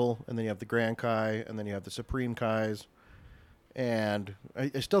Kai's level, and then you have the Grand Kai, and then you have the Supreme Kais. And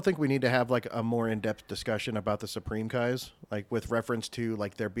I still think we need to have like a more in-depth discussion about the Supreme Kais, like with reference to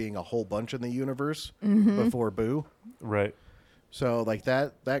like there being a whole bunch in the universe before Boo. Right. So like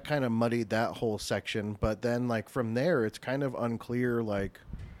that kind of muddied that whole section. But then like from there, it's kind of unclear like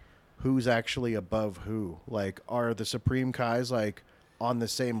who's actually above who. Like are the Supreme Kais like on the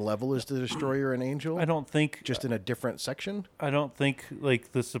same level as the Destroyer and Angel? I don't think Just in a different section? I don't think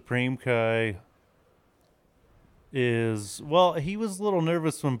like the Supreme Kai is he was a little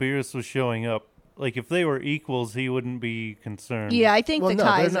nervous when Beerus was showing up. Like if they were equals, he wouldn't be concerned. Yeah, I think Well, the no,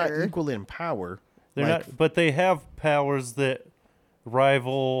 Kais they're are. not equal in power. They're Like, not, but they have powers that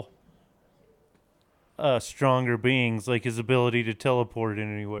rival stronger beings, like his ability to teleport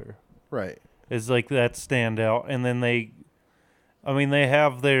anywhere right. is like that standout. And then they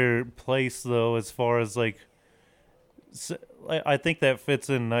have their place though, as far as like, I think that fits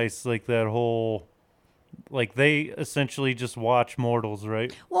in nice, like that whole, like they essentially just watch mortals,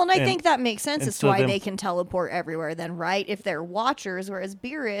 right? Well, and I think that makes sense and as to so why them- they can teleport everywhere then, right? If they're watchers, whereas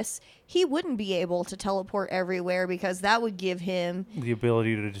Beerus, he wouldn't be able to teleport everywhere because that would give him The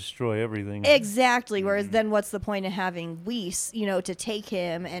ability to destroy everything. exactly. Whereas then what's the point of having Whis, to take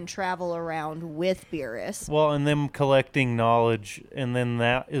him and travel around with Beerus? Well, and them collecting knowledge, and then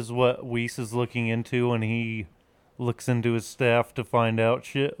that is what Whis is looking into when he looks into his staff to find out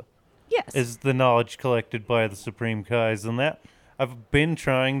shit. Yes. Is the knowledge collected by the Supreme Kais, and that I've been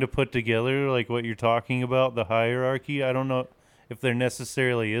trying to put together like what you're talking about, the hierarchy. I don't know if there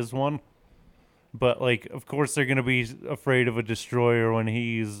necessarily is one, but like, of course, they're going to be afraid of a destroyer when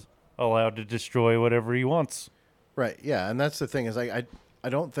he's allowed to destroy whatever he wants. Right. Yeah, and that's the thing is I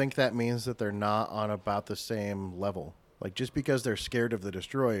don't think that means that they're not on about the same level. Like just because they're scared of the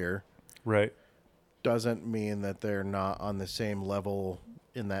destroyer, Right. doesn't mean that they're not on the same level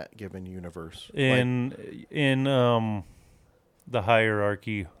in that given universe. In the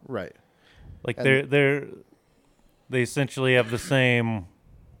hierarchy, Right. like And- they essentially have the same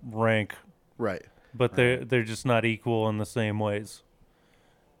rank, Right. but they're just not equal in the same ways.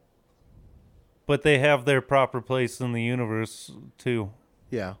 But they have their proper place in the universe too.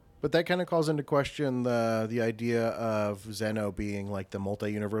 Yeah. But that kind of calls into question the idea of Zeno being like the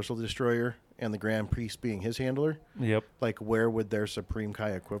multi-universal destroyer and the Grand Priest being his handler. Yep. Like, where would their Supreme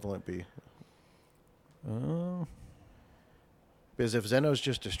Kai equivalent be? Because if Zeno's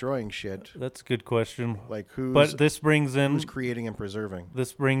just destroying shit, That's a good question. like who's But this brings in who's creating and preserving?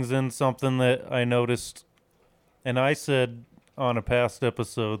 something that I noticed, and I said on a past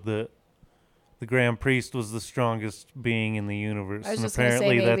episode that the Grand Priest was the strongest being in the universe. I was and just going to say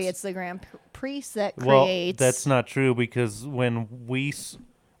apparently maybe that's it's the Grand Priest that well, creates. that's not true because when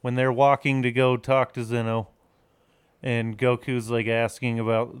they're walking to go talk to Zeno, and Goku's like asking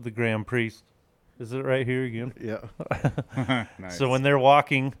about the Grand Priest. Is it right here again? Yeah. Nice. So when they're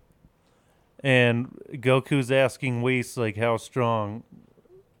walking, and Goku's asking Whis like how strong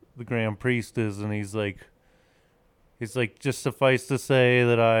the Grand Priest is, and he's like, just suffice to say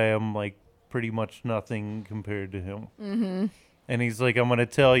that I am like pretty much nothing compared to him. Mm-hmm. And he's like, I'm gonna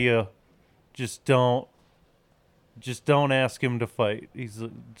tell you, just don't ask him to fight. He's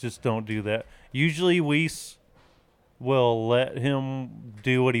just don't do that. Usually Whis will let him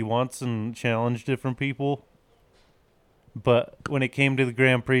do what he wants and challenge different people. But when it came to the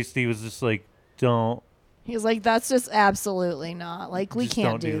Grand Priest, he was just like, don't. He's like, that's just absolutely not. Like, we just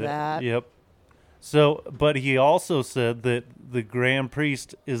can't don't do that. Yep. So, but he also said that the Grand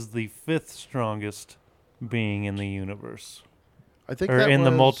Priest is the 5th strongest being in the universe. I think Or that in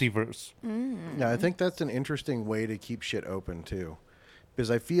the was- multiverse. Yeah, I think that's an interesting way to keep shit open too, because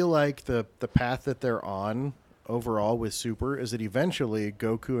I feel like the path that they're on overall with Super is that eventually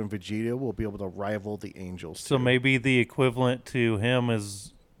Goku and Vegeta will be able to rival the Angels. So too. maybe the equivalent to him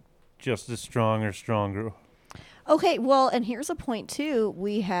is just as strong or stronger. Okay, well, and here's a point too.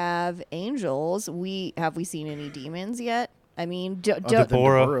 We have angels. Have we seen any demons yet? I mean, Other than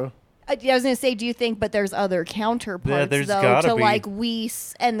Deborah. I was gonna say, do you think? But there's other counterparts there's though gotta to be. like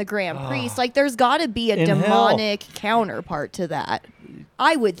Whis and the Grand Priest. Like, there's got to be a In hell. demonic counterpart to that.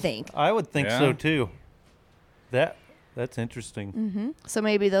 I would think. I would think Yeah. so too. That's interesting. So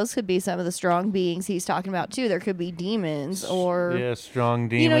maybe those could be some of the strong beings he's talking about too. There could be demons, or Yeah, strong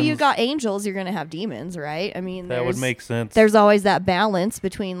demons. you know, you got angels. You're gonna have demons, right? I mean, that would there's- make sense. There's always that balance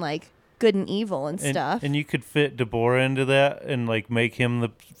between like good and evil and stuff. And you could fit Deborah into that and like make him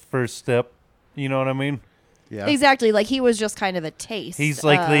the first step. You know what I mean? Yeah. Exactly. Like, he was just kind of a taste. He's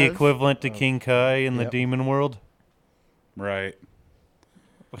like the of- equivalent to King Kai in the Yep. demon world. Right.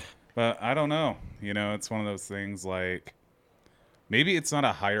 But I don't know. You know, it's one of those things like maybe it's not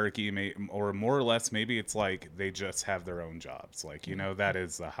a hierarchy, or more or less, maybe it's like they just have their own jobs. Like, you know, that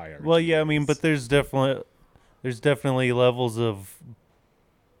is the hierarchy. Well, yeah, I mean, but there's definitely levels of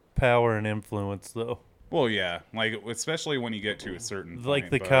power and influence, though. Well, yeah, like especially when you get to a certain Like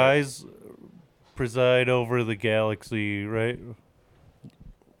point, the but- Kais preside over the galaxy, right?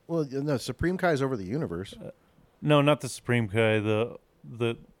 Well, no, Supreme Kai is over the universe. No, not the Supreme Kai. The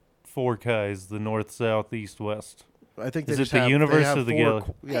 4 Kais, the north, south, east, west. I think they Is it just the have, they universe have or the four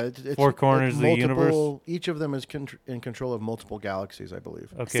galaxy? Yeah, it's Four corners of the multiple- Each of them is in control of multiple galaxies, I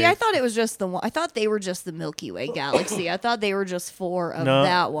believe. Okay. See, I thought it was just the one. I thought they were just the Milky Way galaxy. I thought they were just 4 of No,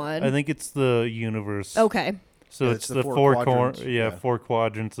 that one. I think it's the universe. Okay. So Yeah, it's it's the the four four quadrants, yeah. 4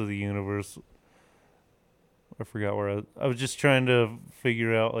 quadrants of the universe. I forgot where I was just trying to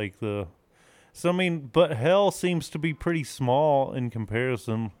figure out like the. So I mean, but hell seems to be pretty small in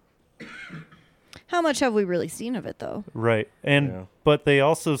comparison, How much have we really seen of it, though? right? And Yeah. but they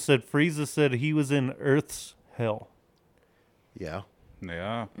also said Frieza said he was in Earth's hell. Yeah.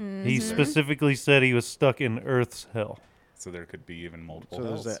 Yeah. He specifically said he was stuck in Earth's hell. So there could be even multiple So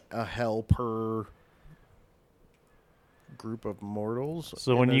there's hells. a hell per group of mortals.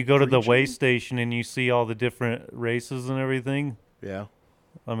 So in when a you go to the region? way station and you see all the different races and everything, Yeah.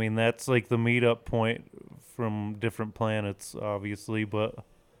 I mean, that's like the meetup point from different planets, obviously. But,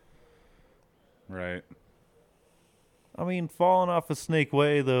 Right. I mean, falling off a Snake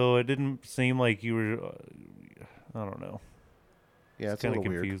Way, though, it didn't seem like you were, I don't know. Yeah, it's a kind little of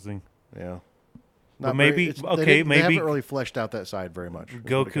weird. confusing. Yeah. But maybe They maybe haven't really fleshed out that side very much.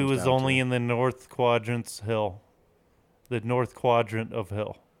 Goku is only in the north quadrant's hell, the north quadrant of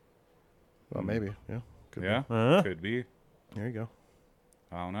hell. Well, maybe. Yeah. Could Yeah, Huh? could be. Be. There you go.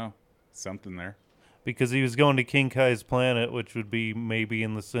 I don't know. Something there. Because he was going to King Kai's planet, which would be maybe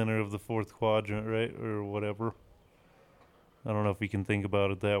in the center of the fourth quadrant, right, or whatever. I don't know if you can think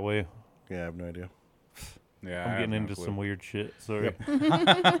about it that way. Yeah, I have no idea. Yeah, I'm I getting have no into clue. some weird shit. Sorry.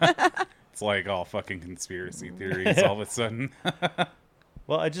 It's like all fucking conspiracy theories all of a sudden.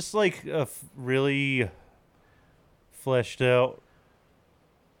 Well, I just like a really fleshed out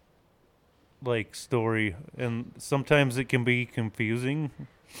like story, and sometimes it can be confusing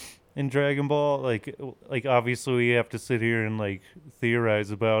in Dragon Ball. Like obviously we have to sit here and like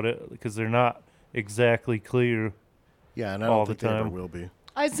theorize about it because they're not exactly clear. Yeah, and I All don't the think they ever time. will be.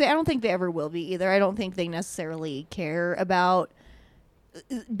 I'd say I don't think they ever will be either. I don't think they necessarily care about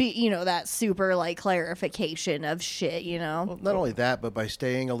that super like clarification of shit, Well, not only that, but by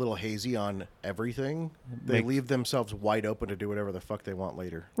staying a little hazy on everything, they Makes- leave themselves wide open to do whatever the fuck they want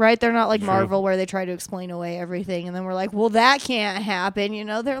later. Right? They're not like True. Marvel where they try to explain away everything and then we're like, well, that can't happen.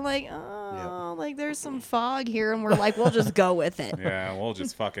 They're like, like there's some fog here, and we're like, we'll just go with it. Yeah, we'll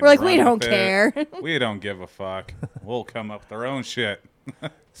just fucking. We're like, run we don't with it. care. We don't give a fuck. We'll come up with our own shit.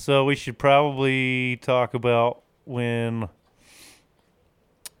 So we should probably talk about when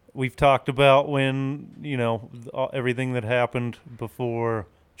we've talked about when, everything that happened before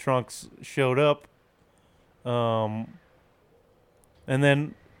Trunks showed up. And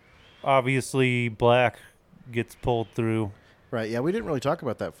then obviously Black gets pulled through. Right? Yeah, we didn't really talk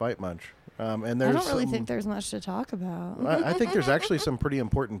about that fight much. And I there's don't really some- think there's much to talk about. I think there's actually some pretty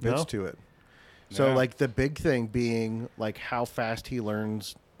important bits No? to it. So, Yeah. like, the big thing being, like, how fast he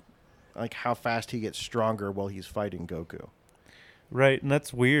learns, like, how fast he gets stronger while he's fighting Goku. Right, and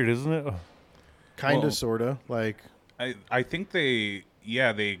that's weird, isn't it? Kind of, Well- sort of. Like, I think they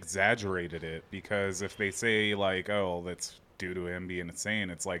exaggerated it, because if they say like, oh, that's due to him being insane,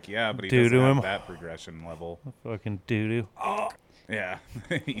 it's like, yeah, but he Due doesn't to have him. that progression level. Fucking doo-doo. Yeah.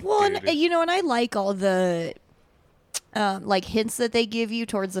 Well, and Dude. and I like all the like hints that they give you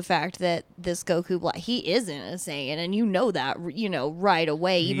towards the fact that this Goku Black, he isn't a Saiyan, and that right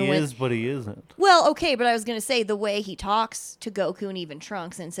away. Even He when is, but he isn't. well, okay, but I was gonna say the way he talks to Goku and even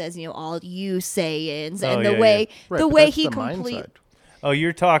Trunks and says, all you Saiyans, Oh, and the yeah, way right, the but way that's he the mind complete. side. Oh,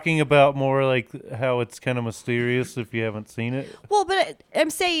 you're talking about more like how it's kind of mysterious if you haven't seen it? Well, but I'm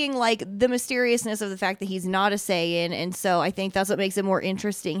saying like the mysteriousness of the fact that he's not a Saiyan, and so I think that's what makes it more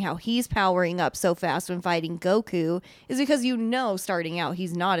interesting how he's powering up so fast when fighting Goku is because starting out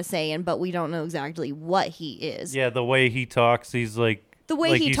he's not a Saiyan, but we don't know exactly what he is. Yeah, the way he talks, he's like... The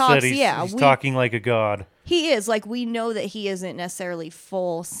way like he you talks, said, he's we- talking like a god. He is like we know that he isn't necessarily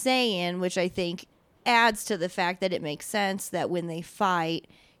full Saiyan, which I think adds to the fact that it makes sense that when they fight,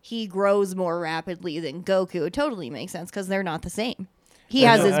 he grows more rapidly than Goku. It totally makes sense because they're not the same. He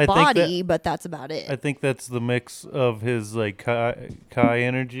has his I think body, but that's about it. I think that's the mix of his like Kai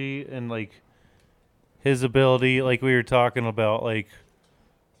energy and like his ability, like we were talking about,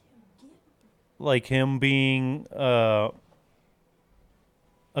 like him being a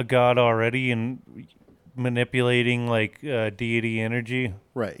god already and manipulating like deity energy.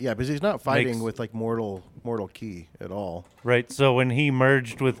 Right, yeah, because he's not fighting Makes- with, like, mortal ki at all. Right, so when he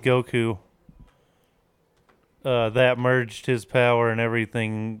merged with Goku, that merged his power and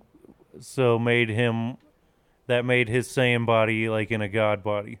everything, so made his Saiyan body like in a god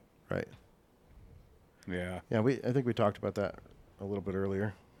body. Right. Yeah. Yeah, I think we talked about that a little bit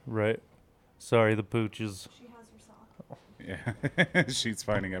earlier. Right. Sorry, the pooches. Yeah. She's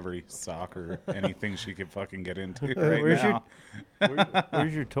finding every sock or anything she could fucking get into right Where's now.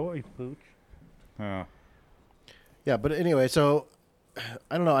 Where's your toy, pooch? Oh. Yeah, but anyway, so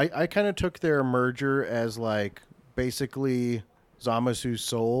I don't know. I kind of took their merger as like basically Zamasu's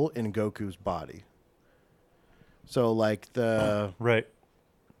soul in Goku's body. So like the Right.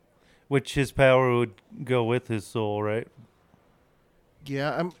 Which his power would go with his soul, right?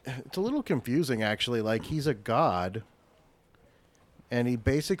 it's a little confusing actually. Like he's a god, and he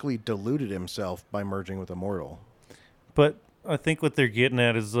basically diluted himself by merging with a mortal. But I think what they're getting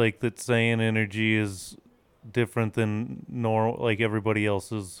at is like that Saiyan energy is different than normal, like everybody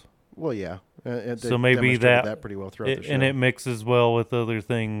else's. Well, yeah. They So maybe demonstrated that pretty well throughout the show. and it mixes well with other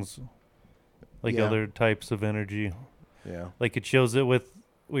things, like Yeah. other types of energy. yeah. Like it shows it with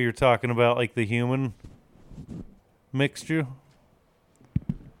what you're talking about, like the human mixture,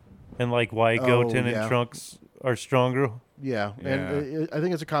 and like why Oh, Goten yeah. and Trunks are stronger. Yeah, Yeah. and I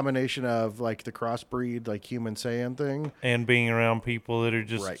think it's a combination of like the crossbreed, like human Saiyan thing. And being around people that are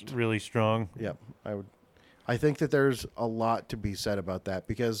just Right. really strong. Yep, I think that there's a lot to be said about that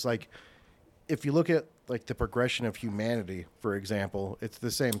because, like, if you look at like the progression of humanity, for example, it's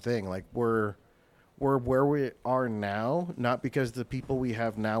the same thing. Like we're where we are now, not because the people we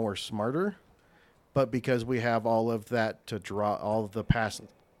have now are smarter, but because we have all of that to draw, all of the past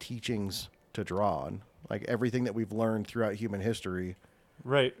teachings to draw on, like everything that we've learned throughout human history.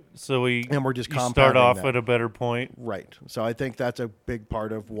 Right. So And we're just you start compounding off that. at a better point. Right. So I think that's a big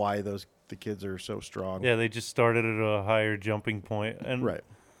part of why the kids are so strong. Yeah, they just started at a higher jumping point. And Right.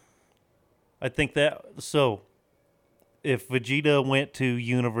 I think that, so if Vegeta went to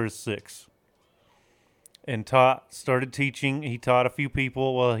Universe 6 and started teaching, he taught a few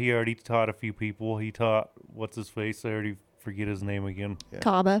people. Well, he already taught a few people. He taught, what's his face? I already forget his name again. Yeah.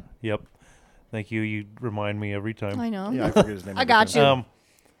 Kaba. Yep. Thank you. You remind me every time. I know. Yeah, I forget his name. I every got time. you.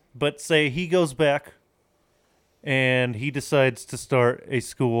 But say he goes back and he decides to start a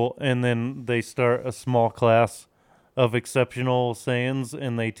school, and then they start a small class of exceptional Saiyans,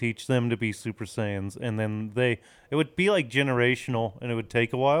 and they teach them to be Super Saiyans, and then it would be like generational, and it would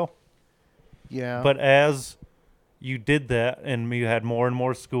take a while. Yeah. But as you did that, and you had more and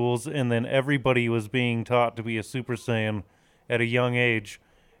more schools, and then everybody was being taught to be a Super Saiyan at a young age,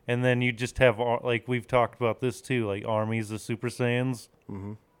 and then you just have, like we've talked about this too, like armies of Super Saiyans.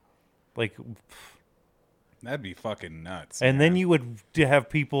 Mm-hmm. Like, That'd be fucking nuts. and man. then you would have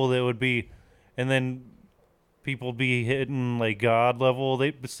people that would be, and then people be hitting like God level.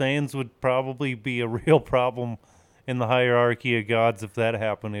 Saiyans would probably be a real problem in the hierarchy of gods if that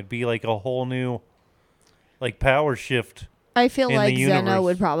happened. It'd be like a whole new, like, power shift. I feel in the like Zeno universe.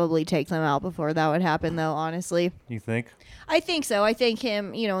 would probably take them out before that would happen, though, honestly. You think? I think so. I think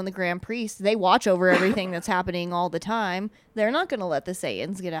him, and the Grand Priest, they watch over everything that's happening all the time. They're not going to let the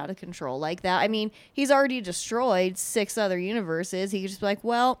Saiyans get out of control like that. I mean, he's already destroyed 6 other universes. He could just be like,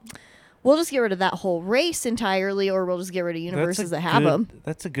 well, we'll just get rid of that whole race entirely, or we'll just get rid of universes that have them.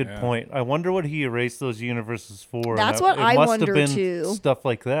 That's a good Yeah. point. I wonder what he erased those universes for. That's and what it I must wonder, have been too. Stuff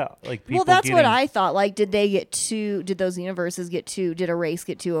like that, like people. Well, that's what getting- I thought. Like, did those universes did a race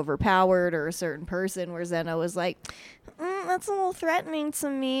get too overpowered, or a certain person where Zeno was like, that's a little threatening to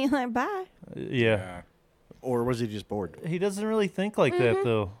me. Like, bye. Yeah. Or was he just bored? He doesn't really think like that,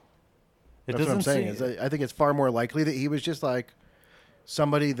 though. It That's what I'm doesn't saying. seem- Is I think it's far more likely that he was just like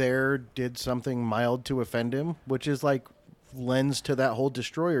somebody there did something mild to offend him, which is like lends to that whole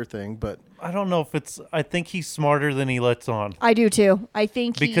destroyer thing. But I don't know if it's. I think he's smarter than he lets on. I do too. I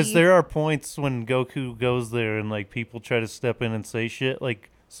think Because there are points when Goku goes there and like people try to step in and say shit. Like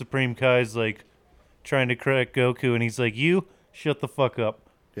Supreme Kai's like trying to correct Goku, and he's like, "You shut the fuck up."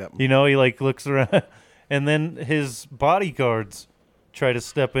 yep. He like looks around, and then his bodyguards try to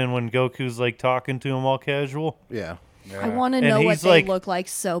step in when Goku's like talking to him all casual, Yeah. I want to And know what he's they like- look like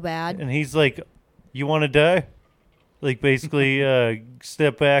so bad. and he's like, "You want to die?" Like basically,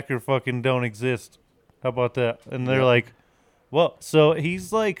 step back or fucking don't exist. How about that? And they're Yep. like, "Well," so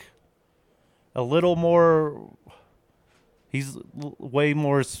he's like a little more. He's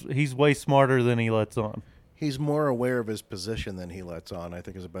way smarter than he lets on. He's more aware of his position than he lets on, I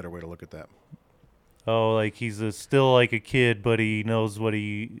think is a better way to look at that. Oh, like he's still like a kid, but he knows what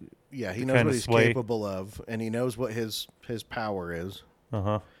he. Yeah, he To knows kinda what he's sway. capable of, and he knows what his power is.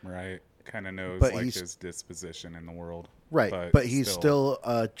 Right. Kind of knows But like he's- his disposition in the world. Right, but he's still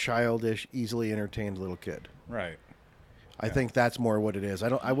a childish, easily entertained little kid. Right. I think that's more what it is.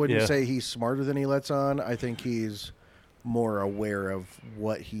 I wouldn't Yeah. say he's smarter than he lets on. I think he's more aware of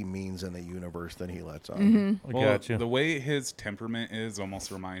what he means in the universe than he lets on. I Well, gotcha. the way his temperament is almost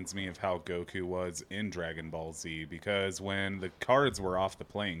reminds me of how Goku was in Dragon Ball Z, because when the cards were off the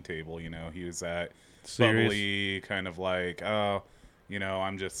playing table, he was that Serious? bubbly kind of like, oh,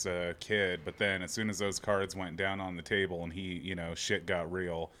 I'm just a kid. But then as soon as those cards went down on the table and he, shit got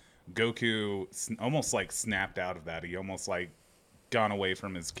real, Goku almost like snapped out of that. He almost like gone away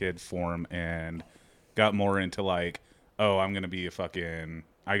from his kid form and got more into like, oh, I'm going to be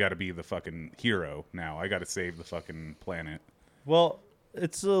I got to be the fucking hero now. I got to save the fucking planet. Well,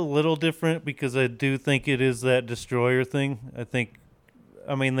 it's a little different because I do think it is that destroyer thing.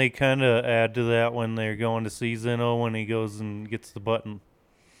 I mean, they kind of add to that when they're going to see Zeno when he goes and gets the button.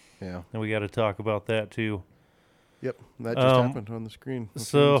 Yeah. And we got to talk about that too. Yep. That just happened on the screen. a few minutes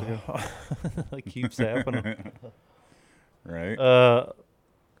So, ago. that keeps happening. Right?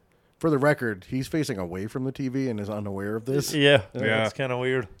 For the record, he's facing away from the TV and is unaware of this. Yeah, Yeah. it's kind of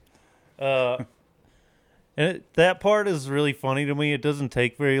weird. And that part is really funny to me. It doesn't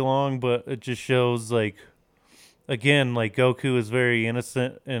take very long, but it just shows like again, like Goku is very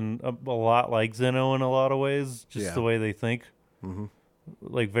innocent and a lot like Zeno in a lot of ways, just the way they think. Mm-hmm.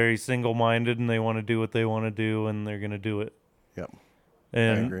 Like very single-minded, and they want to do what they want to do, and they're gonna do it. Yep,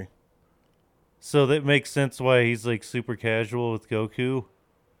 And I agree. So that makes sense why he's like super casual with Goku.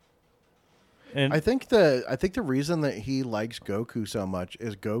 And I think the reason that he likes Goku so much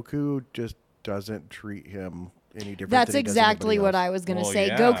is Goku just doesn't treat him any different. That's than he does exactly anybody what else. I was gonna Well, say.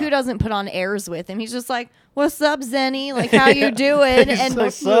 yeah. Goku doesn't put on airs with him. He's just like, "What's up, Zenny? Like, how you doing?" he's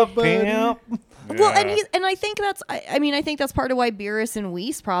what's up, pimp? Well, and I think that's I think that's part of why Beerus and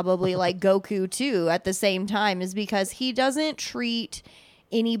Whis probably like Goku too at the same time, is because he doesn't treat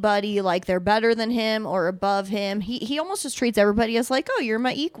anybody like they're better than him or above him. He almost just treats everybody as like, "Oh, you're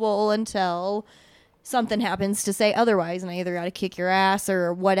my equal," until something happens to say otherwise, and I either got to kick your ass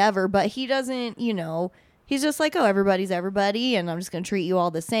or whatever. But he doesn't, he's just like, "Oh, everybody's everybody, and I'm just going to treat you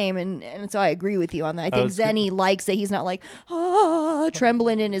all the same." And so I agree with you on that. I think Zenny likes that he's not like,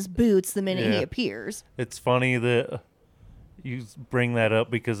 trembling in his boots the minute he appears. It's funny that you bring that up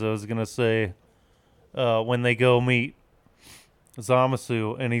because I was going to say when they go meet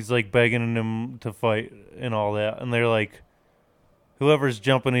Zamasu and he's like begging him to fight and all that, and they're like, whoever's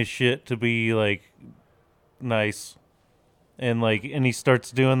jumping his shit to be like nice, and he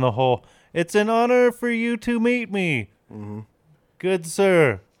starts doing the whole, "It's an honor for you to meet me, good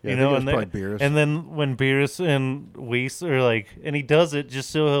sir." Yeah, I think it was probably Beerus. And then when Beerus and Whis are like, and he does it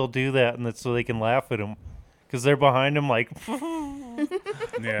just so he'll do that, and that's so they can laugh at him because they're behind him like, and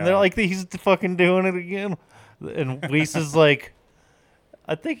they're like, he's fucking doing it again, and Whis is like,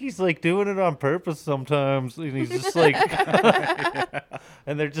 I think he's like doing it on purpose sometimes, and he's just like,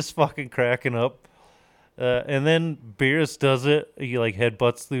 and they're just fucking cracking up. And then Beerus does it. He like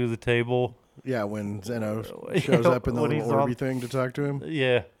headbutts through the table. Yeah, when Zeno shows up in the When little he's Orby thing to talk to him.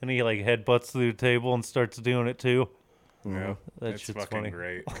 Yeah, and he like headbutts through the table and starts doing it too. Yeah, That it's shit's fucking funny.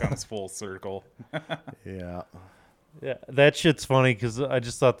 great. Comes full circle. Yeah. Yeah, that shit's funny because I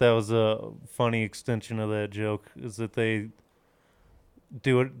just thought that was a funny extension of that joke. Is that they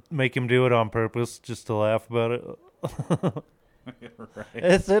make him do it on purpose just to laugh about it. Right.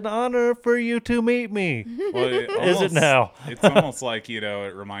 It's an honor for you to meet me. Well, Is it now? It's almost like, it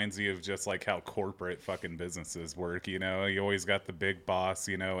reminds you of just like how corporate fucking businesses work. You always got the big boss,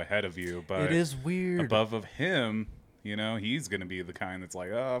 ahead of you, but It is weird. above of him, he's going to be the kind that's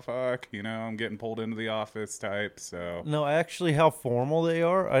like, oh, fuck, I'm getting pulled into the office type. So No, actually, how formal they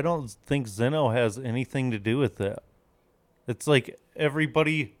are, I don't think Zeno has anything to do with that. It's like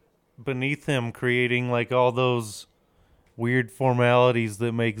everybody beneath him creating like all those weird formalities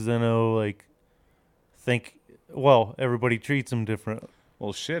that make Zeno like think, well, everybody treats him different.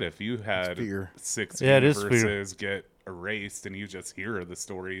 Well, shit, if you had fear. 6 Yeah, it is fear. universes get erased and you just hear the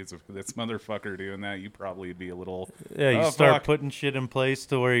stories of this motherfucker doing that, you probably be a little... Yeah, you oh, start fuck. putting shit in place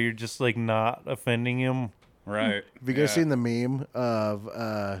to where you're just like not offending him. Right. Have you guys seen the meme of,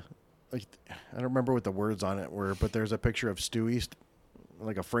 like, I don't remember what the words on it were, but there's a picture of Stewie,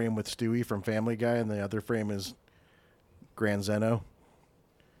 like a frame with Stewie from Family Guy, and the other frame is Grand Zeno.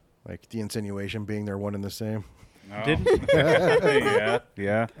 Like the insinuation being they're one and the same. Oh. Didn't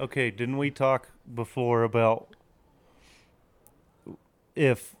Yeah. Okay, didn't we talk before about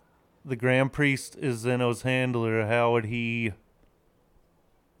if the Grand Priest is Zeno's handler, how would he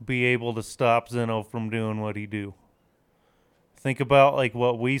be able to stop Zeno from doing what he do? Think about like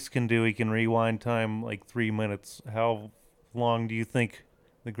what Whis can do. He can rewind time like 3 minutes. How long do you think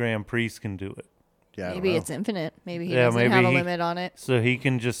the Grand Priest can do it? Yeah, I don't Maybe know. it's infinite. Maybe he Yeah, doesn't maybe have a he- limit on it. So he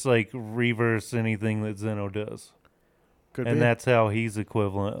can just like reverse anything that Zeno does. Could And be. that's how he's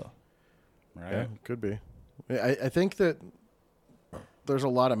equivalent. Right. Yeah, could be. I think that there's a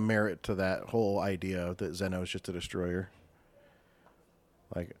lot of merit to that whole idea that Zeno's just a destroyer.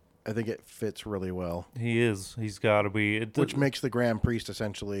 Like, I think it fits really well. He is. He's got to be. Which makes the Grand Priest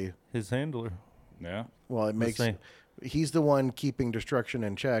essentially, his handler. Yeah. well, it makes same. he's the one keeping destruction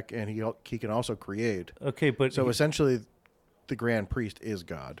in check, and he can also create. Okay, but So essentially, the Grand Priest is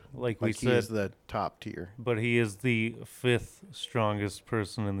God. Like we he is said- the top tier, But he is the 5th strongest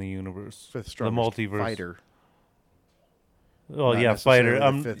person in the universe. fifth The strongest multiverse. fighter. Oh Not yeah, fighter.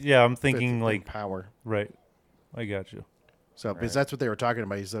 necessarily fifth- I'm fifth thinking in like power. right. I got you. So because that's what they were talking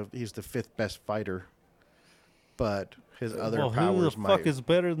about. He's the 5th best fighter, but his other Well, who the powers fuck might. is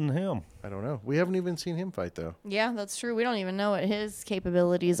better than him? I don't know. We haven't even seen him fight though. Yeah, that's true. We don't even know what his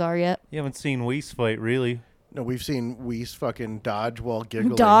capabilities are yet. You haven't seen Whis fight, really. No, we've seen Whis fucking dodge while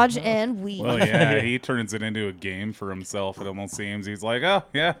giggling. Dodge and weave. Well, yeah, he turns it into a game for himself. It almost seems he's like, oh,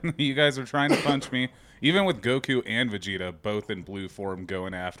 yeah, you guys are trying to punch me. Even with Goku and Vegeta both in blue form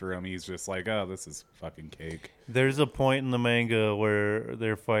going after him, he's just like, oh, this is fucking cake. There's a point in the manga where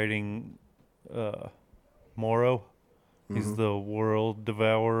they're fighting Moro. He's the world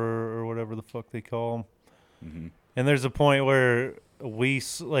devourer or whatever the fuck they call him. Mm-hmm. And there's a point where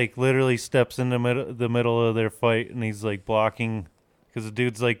Whis like literally steps in the middle of their fight, and he's like blocking because the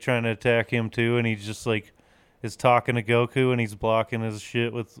dude's like trying to attack him too, and he's just like is talking to Goku, and he's blocking his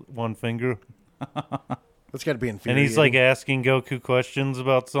shit with one finger. That's got to be infuriating. And he's like asking Goku questions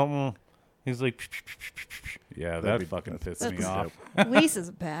about something. He's like, yeah, that fucking pisses me off. Whis is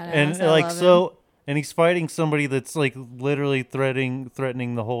a badass. and I like love so. him. And he's fighting somebody that's like literally threatening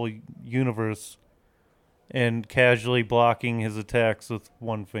the whole universe and casually blocking his attacks with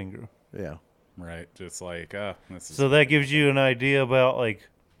one finger. Yeah. Right. Just like, this is... So that gives you an idea about like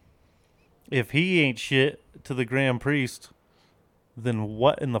if he ain't shit to the Grand Priest, then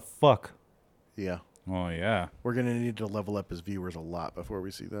what in the fuck? Yeah. Oh, yeah. We're going to need to level up as viewers a lot before we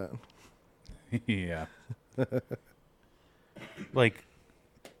see that. Yeah. Like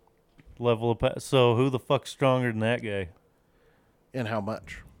level up. So who the fuck's stronger than that guy? And how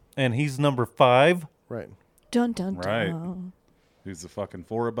much? And he's number 5. Right. Dun dun dun. Right. Who's the fucking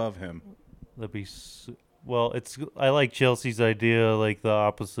 4 above him? That'd be well. It's I like Chelsea's idea, like the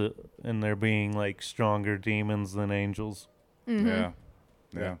opposite, and there being like stronger demons than angels. Mm-hmm. Yeah.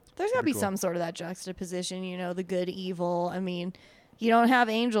 Yeah. There's got to be some sort of that juxtaposition, the good, evil. I mean, you don't have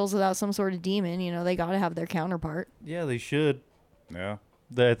angels without some sort of demon. They got to have their counterpart. Yeah, they should. Yeah.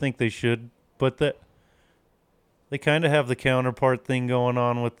 I think they should, but they kind of have the counterpart thing going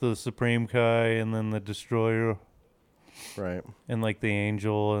on with the Supreme Kai and then the Destroyer, Right. and like the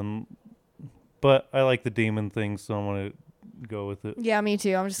angel but I like the demon thing, so I'm gonna go with it. Yeah, me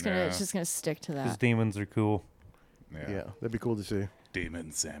too. I'm just gonna Yeah. it's just gonna stick to Because that. demons are cool. Yeah. That'd be cool to see.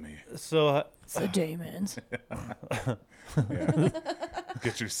 Demon Sammy. So The demons. Yeah.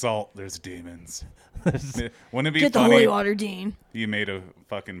 Get your salt. There's demons. Wouldn't it be Get the funny? holy water, Dean. You made a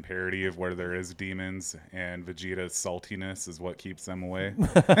fucking parody of where there is demons and Vegeta's saltiness is what keeps them away.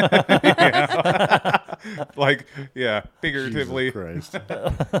 Like, yeah, figuratively. Jesus Christ.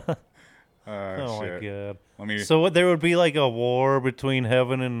 oh Shit. my god. Let me. So there would be like a war between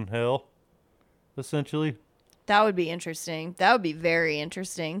heaven and hell, essentially. That would be interesting. That would be very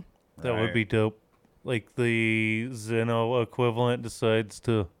interesting. That would be dope. Like the Zeno equivalent decides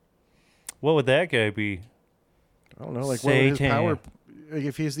to. What would that guy be? I don't know. Like, what would his Satan. power...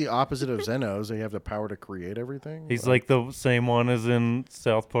 If he's the opposite of Zenos, they have the power to create everything? He's like the same one as in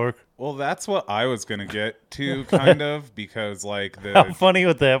South Park. Well, that's what I was gonna get to, kind of, because like How the funny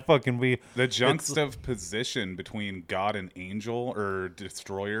would that fucking be? juxtaposition between God and angel, or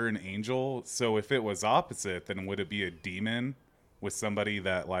destroyer and angel. So if it was opposite, then would it be a demon with somebody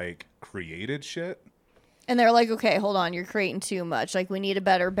that like created shit? And they're like, okay, hold on, you're creating too much. Like, we need a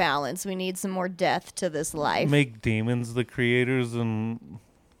better balance. We need some more death to this life. Make demons the creators and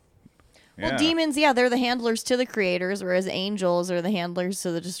Well, demons, yeah, they're the handlers to the creators, whereas angels are the handlers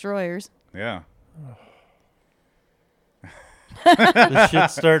to the destroyers. Yeah. this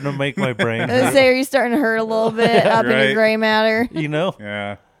shit's starting to make my brain I hurt. say, are you starting to hurt a little bit up in Right. your gray matter? You know?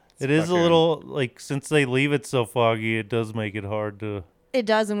 Yeah. It is a little, like, since they leave it so foggy, it does make it hard to... It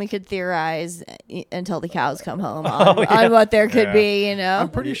does, and we could theorize until the cows come home on what there could be, I'm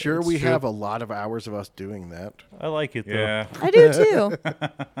pretty sure It's we true. have a lot of hours of us doing that. I like it, though. Yeah. I do, too.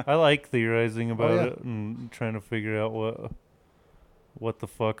 I like theorizing about yeah. it and trying to figure out what the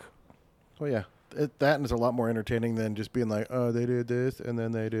fuck. Oh, yeah. That is a lot more entertaining than just being like, oh, they did this, and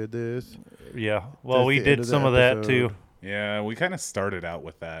then they did this. Yeah. Well, That's we the end did of the some of that, episode. too. Yeah, we kind of started out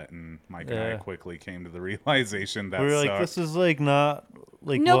with that, and Mike and Yeah. I quickly came to the realization that We were like, sucked. this is, like, not...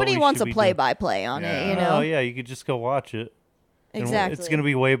 like Nobody what we wants should a be play-by-play on Yeah. it, you doing. know? Oh, yeah, you could just go watch it. And Exactly. it's going to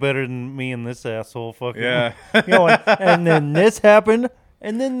be way better than me and this asshole fucking... Yeah. going, and then this happened,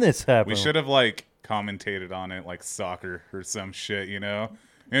 and then this happened. We should have like commentated on it like soccer or some shit, you know?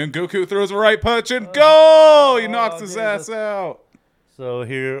 And Goku throws a right punch and go! He knocks his ass out. So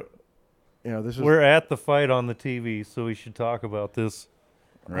here, You know, this is. we're at the fight on the TV, so we should talk about this.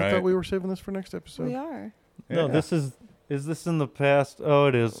 Right. I thought we were saving this for next episode. We are. No, Yeah. this is this in the past? Oh,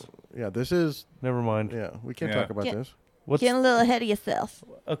 it is. Yeah, this is. Never mind. Yeah, we can't Yeah. talk about Yeah. this. What's Getting a little ahead of yourself.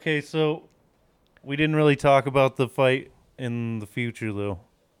 okay? So we didn't really talk about the fight in the future, though,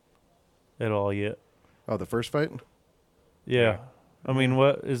 at all yet. Oh, the first fight? Yeah. I mean,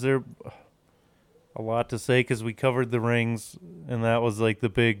 what is there? A lot to say because we covered the rings, and that was like the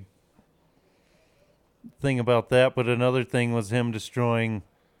big thing about that. But another thing was him destroying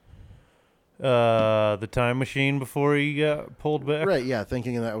The time machine before he got pulled back. Right, yeah,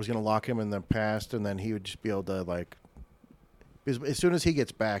 thinking that I was going to lock him in the past, and then he would just be able to, like... Because as soon as he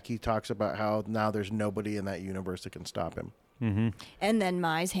gets back, he talks about how now there's nobody in that universe that can stop him. Mm-hmm. And then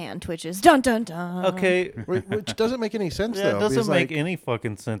Mai's hand twitches. Dun, dun, dun. Okay. Which doesn't make any sense, Yeah, though. it doesn't because, make like, any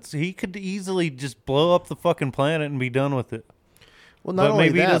fucking sense. He could easily just blow up the fucking planet and be done with it. Well, not but only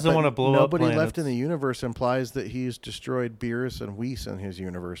maybe that, he doesn't but want to blow up nobody planets. left in the universe implies that he's destroyed Beerus and Whis in his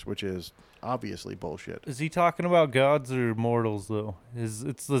universe, which is obviously bullshit. Is he talking about gods or mortals, though?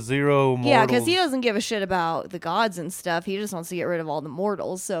 It's the zero mortals. Yeah, because he doesn't give a shit about the gods and stuff. He just wants to get rid of all the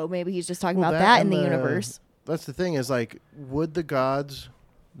mortals. So maybe he's just talking about that in the universe. That's the thing is, like, would the gods...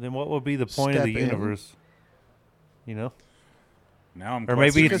 Then what would be the point of the step in? universe? You know? Now I'm Or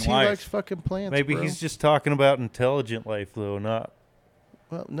maybe questioning Because he life. likes fucking plants, Maybe bro. he's just talking about intelligent life, though, not...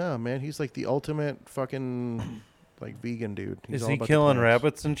 Well, no, man. He's like the ultimate fucking, like, vegan dude. He's Is all he about the killing plants.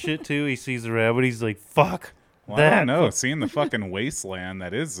 rabbits and shit, too? He sees a rabbit, he's like, fuck! Well, that I don't know. Seeing the fucking wasteland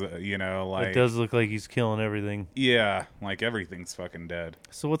that is, like... It does look like he's killing everything. Yeah, like everything's fucking dead.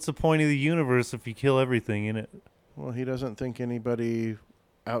 So what's the point of the universe if you kill everything in it? Well, he doesn't think anybody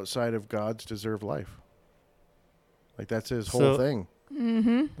outside of gods deserve life. Like, that's his whole thing.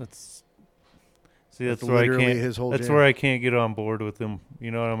 Mm-hmm. That's That's where I literally can't. his whole That's jam. where I can't get on board with him.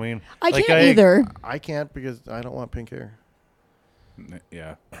 You know what I mean? I can't either. I can't because I don't want pink hair.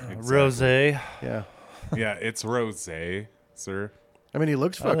 Yeah. Exactly. Rose. I Yeah. Yeah, it's rose, sir. I mean, he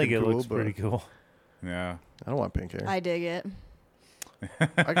looks fucking think it cool, looks but pretty cool. Yeah. I don't want pink hair. I dig it.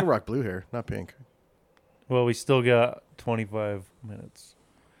 I can rock blue hair, not pink. Well, we still got 25 minutes.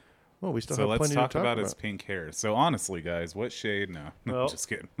 Well, we still So have let's plenty talk to talk about his pink hair. So honestly, guys, what shade? No, Well- just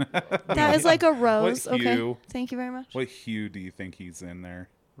kidding. That is like a rose. What Okay. hue? Thank you very much. What hue do you think he's in there?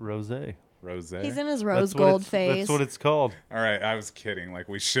 Rose. Rose? He's in his rose gold phase. That's what it's called. All right, I was kidding. Like,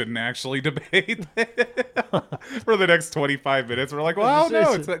 we shouldn't actually debate for the next 25 minutes. We're like, well,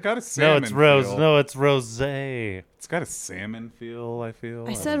 no, it's got a salmon No, it's rose. feel. No, it's rose. Super It's got a salmon feel, I feel.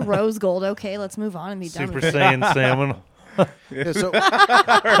 I said rose gold. Okay, let's move on and be done with it. Saiyan salmon. Yeah, so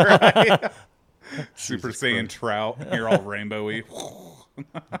Super Saiyan trout. You're all rainbowy.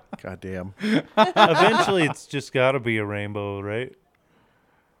 goddamn. Eventually, it's just got to be a rainbow, right?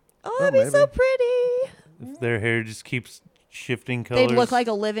 Oh, that'd be so maybe. pretty. If their hair just keeps shifting colors. They'd look like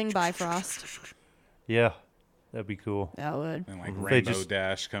a living Bifrost. Yeah, that'd be cool. That would. And like They Rainbow just-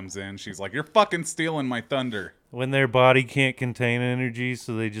 Dash comes in. She's like, you're fucking stealing my thunder. When their body can't contain energy,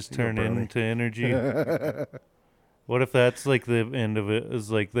 so they just turn brony. into energy. What if that's like the end of it?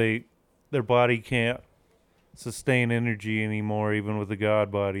 Is like their body can't sustain energy anymore, even with a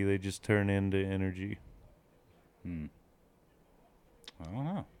god body. They just turn into energy. I don't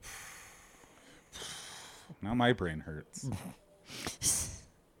know. Now my brain hurts.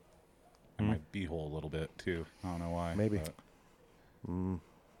 And my beehole a little bit too. I don't know why. Maybe. but-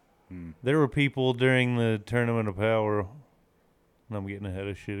 There were people during the Tournament of Power, and I'm getting ahead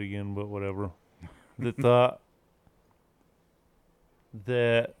of shit again, but whatever, that thought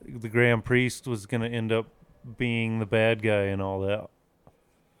that the Grand Priest was going to end up being the bad guy and all that.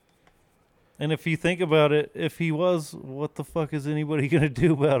 And if you think about it, if he was, what the fuck is anybody going to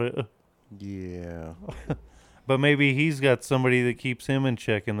do about it? Yeah. But maybe he's got somebody that keeps him in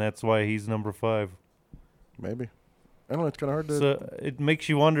check, and that's why he's number 5. Maybe. I don't know. It's kind of hard to. So it makes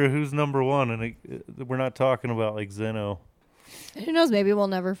you wonder who's number 1, and we're not talking about like Zeno. Who knows? Maybe we'll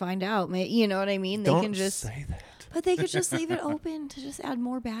never find out. You know what I mean? They Don't can just. say that. But they could just leave it open to just add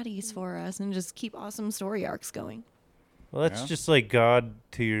more baddies for us and just keep awesome story arcs going. Well, that's Yeah. just like god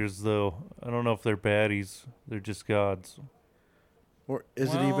tiers, though. I don't know if they're baddies. They're just gods. Or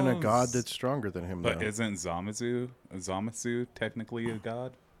is it even a Well, god that's stronger than him, But though? isn't Zamasu technically a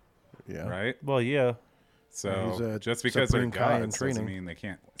god? Yeah. Right? Well, yeah. So He's a just because they're Supreme Kai in gods doesn't training. mean they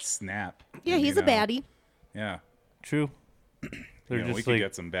can't snap. Yeah, and, he's you a know, baddie. Yeah. True. They're You know, we just could like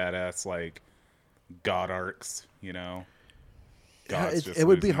get some badass like god arcs, you know. Yeah, Gods just it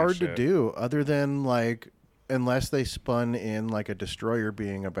would be losing their hard to shit. do other than, like, unless they spun in, like, a destroyer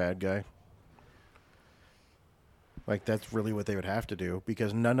being a bad guy. Like, that's really what they would have to do,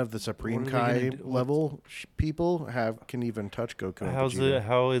 because none of the Supreme What are they Kai gonna do? level people can even touch Goku and Vegeta.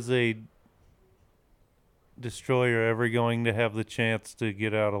 how is a destroyer ever going to have the chance to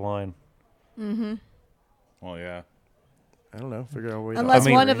get out of line? Mm-hmm. Well, yeah. I don't know. Figure out a way Unless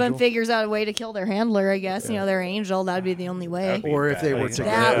to one of them Angel. figures out a way to kill their handler, I guess. You know, their angel. That'd be the only way. That'd be Or if they were badass.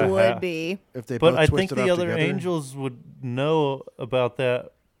 together. That Yeah. would be. If they But both I think twisted the off other together. angels would know about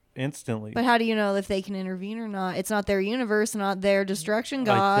that instantly. But how do you know if they can intervene or not? It's not their universe, not their destruction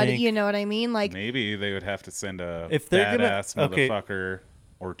god. think- You know what I mean? Like, Maybe they would have to send a If they're gonna- badass okay. motherfucker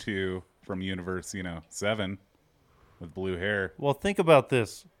or two from universe, 7 with blue hair. Well, think about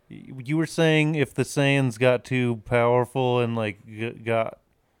this. You were saying if the Saiyans got too powerful and got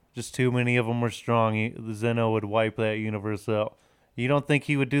just too many of them were strong, the Zeno would wipe that universe out. You don't think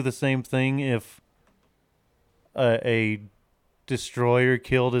he would do the same thing if a destroyer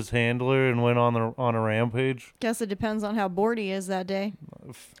killed his handler and went on a rampage? Guess it depends on how bored he is that day.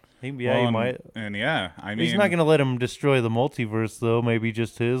 He Well, might. And yeah, I mean, He's not going to let him destroy the multiverse, though. Maybe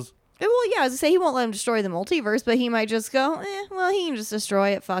just his. Well, yeah, I was to say he won't let him destroy the multiverse, but he might just go, well, he can just destroy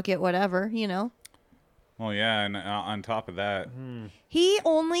it, fuck it, whatever, Well, yeah, and on top of that, He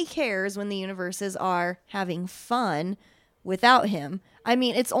only cares when the universes are having fun without him. I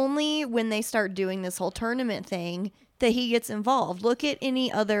mean, it's only when they start doing this whole tournament thing that he gets involved. Look at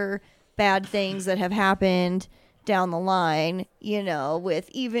any other bad things that have happened down the line, with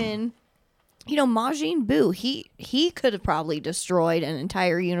even, Majin Buu. He could have probably destroyed an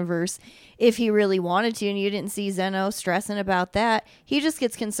entire universe if he really wanted to, and you didn't see Zeno stressing about that. He just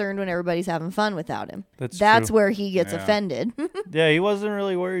gets concerned when everybody's having fun without him. That's true. where he gets offended. Yeah, he wasn't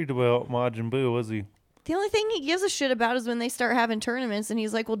really worried about Majin Buu, was he? The only thing he gives a shit about is when they start having tournaments, and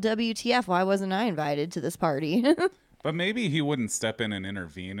he's like, well, WTF, why wasn't I invited to this party? but maybe he wouldn't step in and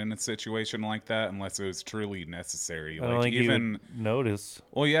intervene in a situation like that unless it was truly necessary. I don't think he would notice.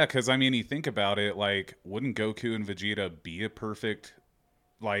 Well, yeah, because you think about it, wouldn't Goku and Vegeta be a perfect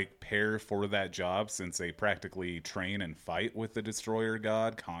pair for that job, since they practically train and fight with the Destroyer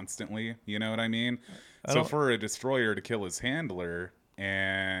God constantly? You know what I mean? So for a Destroyer to kill his handler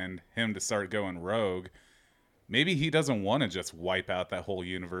and him to start going rogue, maybe he doesn't want to just wipe out that whole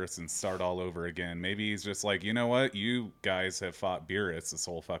universe and start all over again. Maybe he's just like, you know what? You guys have fought Beerus this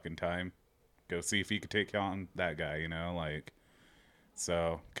whole fucking time. Go see if you could take on that guy,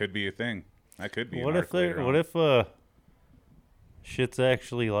 So, could be a thing. That could be What if shit's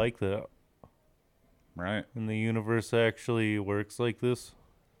actually like that? Right. And the universe actually works like this?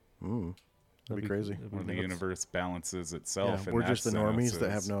 That'd be crazy. When the universe balances itself. Yeah, we're just the normies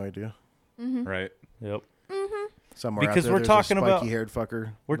that have no idea. Mm-hmm. Right. Yep. Somewhere Because out there, we're there's talking a about- spiky-haired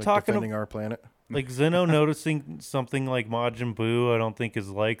fucker we're talking defending our planet. Like Zeno noticing something like Majin Buu, I don't think is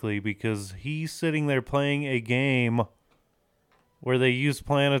likely, because he's sitting there playing a game where they use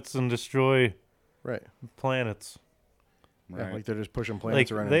planets and destroy Right. planets. Right. Yeah, like they're just pushing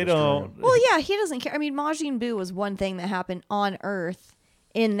planets around. They and destroying don't. them. Well, yeah, he doesn't care. I mean, Majin Buu was one thing that happened on Earth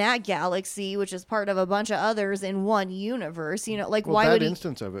in that galaxy, which is part of a bunch of others in one universe. Well, why that would he?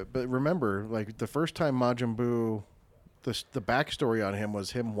 instance of it. But remember, the first time Majin Buu, the backstory on him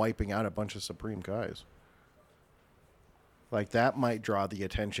was him wiping out a bunch of Supreme Kais. That might draw the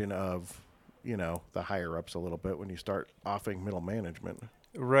attention of, the higher ups a little bit when you start offing middle management.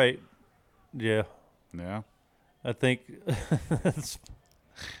 Right. Yeah. Yeah. I think that's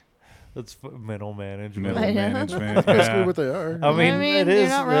middle management. Middle I know. management. Basically Yeah. what they are. I mean, it you're is.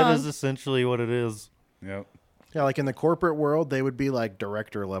 not That wrong. is essentially what it is. Yep. Yeah, in the corporate world, they would be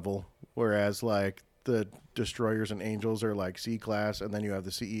director level, whereas the destroyers and angels are C class, and then you have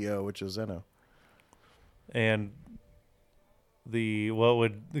the CEO, which is Zeno. And what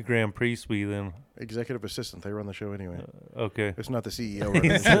would the Grand Priest be then? Executive assistant. They run the show anyway. Okay. It's not the CEO running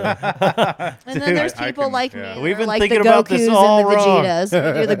the show. And then there's I people can- like yeah. me, We've that are been like thinking the about this Gokus all and the wrong.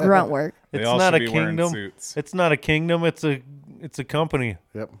 Vegetas who do the grunt work. They It's all not should a be wearing kingdom. suits. It's not a kingdom. It's a company.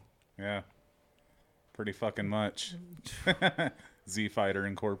 Yep. Yeah. Pretty fucking much. Z Fighter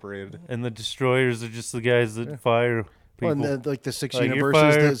Incorporated. And the destroyers are just the guys that fire people. Well, and the 6 Like, you're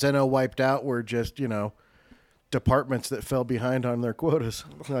universes fired. that Zeno wiped out were just, departments that fell behind on their quotas.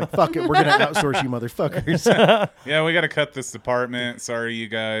 They're fuck it, we're going to outsource you motherfuckers. Yeah, we got to cut this department. Sorry, you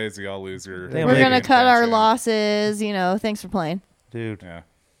guys. Y'all lose your. Damn, We're Maybe gonna cut our pension. losses. Thanks for playing. Dude. Yeah.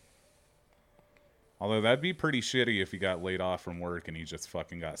 Although that'd be pretty shitty if you got laid off from work and you just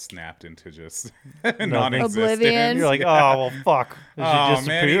fucking got snapped into just non-existence. Oblivion. You're like, oh, well, fuck. Did Oh you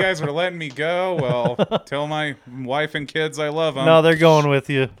man, disappear? you guys were letting me go. Well, tell my wife and kids I love them. No, they're going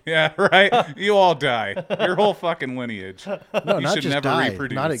with you. Yeah, right. You all die. Your whole fucking lineage. No, You not should just never die,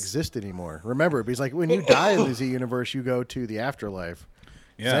 reproduce. not exist anymore. Remember, because when you die in the Z universe, you go to the afterlife.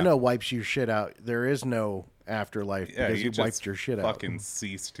 Yeah. Zeno wipes your shit out. There is no afterlife Yeah, because you just wiped your shit out. fucking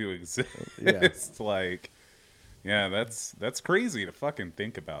cease to exist. Yeah. Yeah, that's crazy to fucking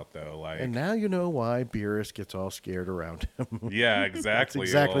think about though. And now you know why Beerus gets all scared around him. yeah, That's exactly.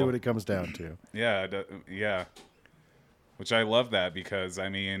 exactly Well, what it comes down to. Yeah, yeah. Which I love that because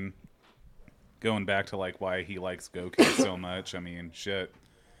going back to why he likes Goku so much. Shit.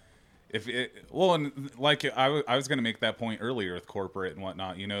 and like I was going to make that point earlier with corporate and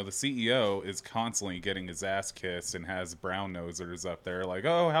whatnot. You know, the CEO is constantly getting his ass kissed and has brown nosers up there like,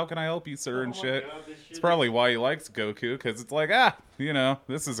 oh, how can I help you, sir, and shit. It's probably why he likes Goku, because it's like, you know,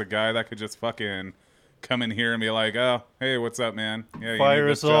 this is a guy that could just fucking come in here and be like, oh, hey, what's up, man? Yeah, you Fire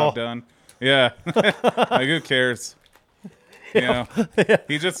need this us all. job done. Yeah, like who cares? You know,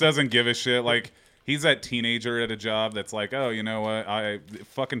 he just doesn't give a shit. Like. He's that teenager at a job that's like, oh, you know what? I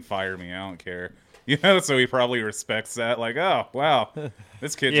fucking fire me. I don't care. You know, so he probably respects that. Like, oh, wow,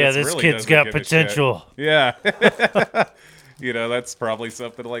 this kid. Yeah, just this really kid's doesn't got give a potential. shit. Yeah, you know, that's probably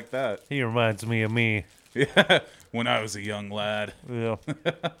something like that. He reminds me of me. Yeah, when I was a young lad. Yeah.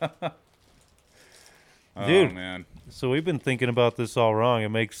 Oh, Dude. man. So we've been thinking about this all wrong. It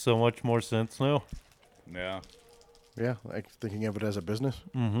makes so much more sense now. Yeah. Yeah, like thinking of it as a business.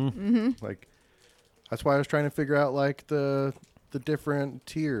 Mm-hmm. Like that's why I was trying to figure out like the different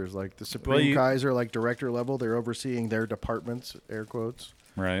tiers. Like the Supreme Kais are like director level. They're overseeing their departments, air quotes.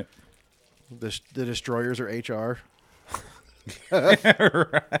 Right. The destroyers are HR.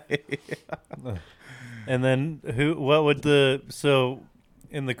 Right. And then so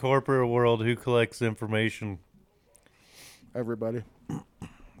in the corporate world, who collects information? Everybody.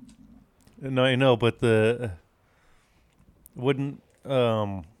 No, I know, but wouldn't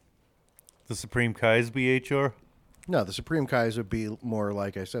the Supreme Kais be HR? No, the Supreme Kais would be more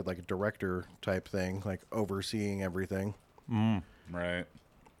like I said, like a director type thing, like overseeing everything. Right.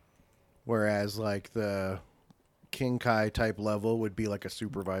 Whereas like the King Kai type level would be like a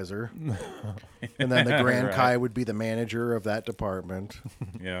supervisor. And then the Grand Right. Kai would be the manager of that department.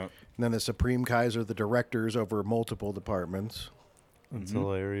 Yeah. And then the Supreme Kais are the directors over multiple departments. That's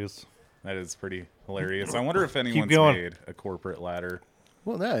hilarious. That is pretty hilarious. I wonder if anyone's going. made a corporate ladder.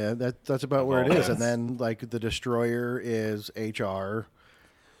 Well, yeah, that's about where it all is. And this. then like the destroyer is HR.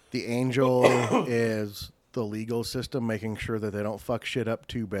 The angel is the legal system, making sure that they don't fuck shit up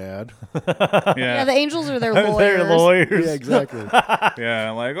too bad. Yeah, the angels are their lawyers. They're lawyers. Yeah, exactly.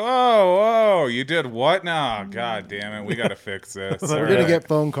 Yeah, like, whoa, you did what now? God damn it, we got to fix this. We're All gonna right. get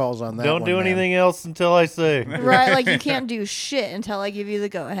phone calls on that. Don't one, do man. anything else until I say. Right, like you can't do shit until I give you the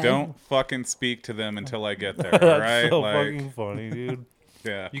go ahead. Don't fucking speak to them until I get there, That's right? so Like, fucking funny, dude.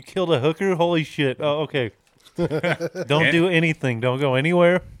 yeah. You killed a hooker? Holy shit. Oh, okay. Don't do anything. Don't go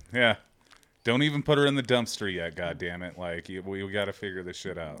anywhere. Yeah. Don't even put her in the dumpster yet, God damn it. Like, we got to figure this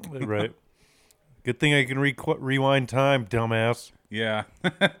shit out. Right. Good thing I can rewind time, dumbass. Yeah.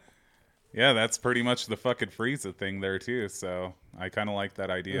 Yeah, that's pretty much the fucking Frieza thing there, too. So I kind of like that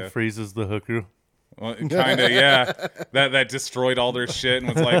idea. Freezes the hooker. Well, kind of, yeah. That destroyed all their shit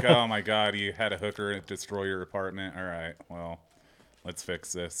and was like, oh my God, you had a hooker destroy your apartment. All right, well, let's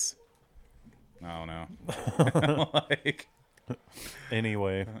fix this. I don't know. Like,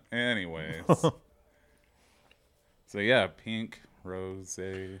 Anyway. anyways. So yeah, pink, rose.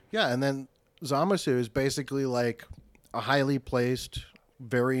 Yeah, and then Zamasu is basically like a highly placed,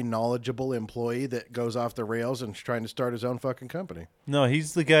 very knowledgeable employee that goes off the rails and is trying to start his own fucking company. No,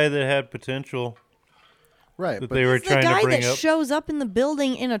 he's the guy that had potential Right, that but they were It's the trying guy to bring that up. shows up in the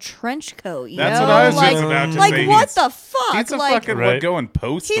building in a trench coat. You That's know? what I was like, just about to like say. what He's- the fuck? He's a like, fucking Right. going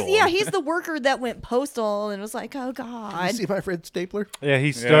postal. he's the worker that went postal and was like, oh you god. see my friend Stapler? Yeah, he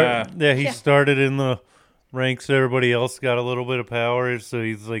Yeah. started in the ranks. Everybody else got a little bit of power, so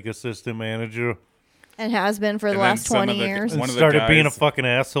he's like assistant manager. And has been for the And then last some 20 of the- years. One And of the started being a guys- fucking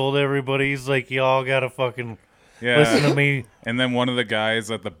asshole to everybody. He's like, y'all gotta fucking Yeah. listen to me. And then one of the guys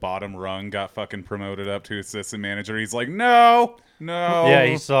at the bottom rung got fucking promoted up to assistant manager. He's like, no. Yeah,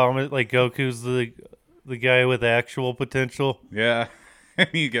 he saw him like Goku's the guy with actual potential. Yeah. And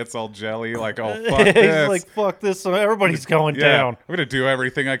he gets all jelly, like, oh, fuck He's this. like, fuck this. So everybody's going yeah, down. I'm going to do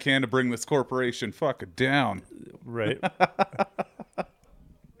everything I can to bring this corporation fucking down. Right.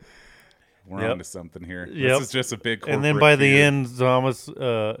 We're Yep. on to something here. Yep. This is just a big corporate And then by the feud.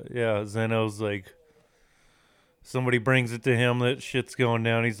 end, Zeno's like, somebody brings it to him that shit's going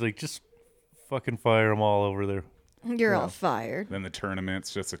down. He's like, just fucking fire them all over there. You're all fired. Then the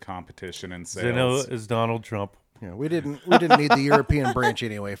tournament's just a competition in Zeno sales. is Donald Trump. Yeah, we didn't need the European branch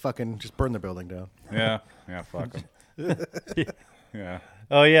anyway. Fucking just burn the building down. Yeah. Yeah, fuck them. Yeah.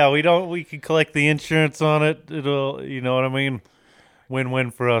 Oh yeah, we could collect the insurance on it. It'll, you know what I mean? Win-win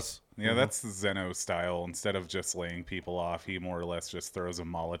for us. Yeah, that's the Zeno style. Instead of just laying people off, he more or less just throws a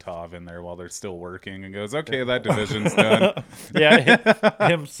Molotov in there while they're still working and goes, okay, that division's done. Yeah,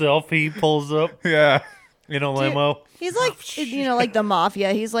 himself, he pulls up Yeah. in a limo. He's like, you know, like the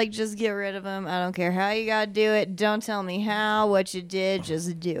mafia. He's like, just get rid of him. I don't care how you got to do it. Don't tell me how, what you did.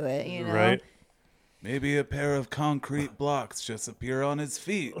 Just do it, you know? Right. Maybe a pair of concrete blocks just appear on his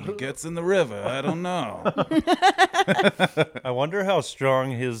feet and he gets in the river. I don't know. I wonder how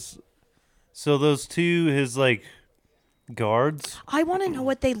strong his. So those two, his like guards. I want to know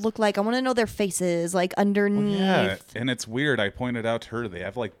what they look like. I want to know their faces, like underneath. Yeah, and it's weird. I pointed out to her they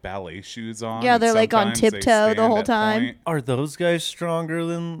have like ballet shoes on. Yeah, and they're like on sometimes they tiptoe the stand whole at time. point. Are those guys stronger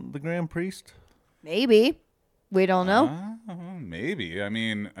than the Grand Priest? Maybe. We don't know. Maybe. I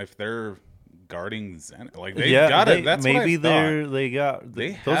mean, if they're guarding Zen, like they Yeah, got it. That's maybe what I thought. they got They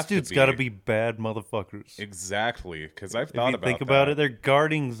those have to dudes got to be. be bad motherfuckers. Exactly, because I've If thought you about think about that. it, they're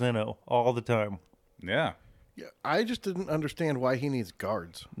guarding Zeno all the time. Yeah. Yeah, I just didn't understand why he needs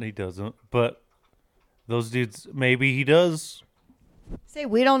guards. He doesn't, but those dudes, maybe he does. Say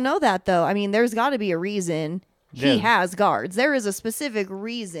we don't know that though. I mean, there's got to be a reason he Yeah. has guards. There is a specific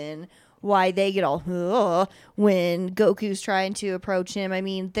reason why they get all when Goku's trying to approach him. I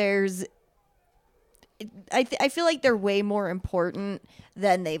mean, there's. I feel like they're way more important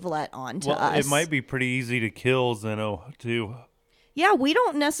than they've let on to us. It might be pretty easy to kill Zeno too. Yeah, we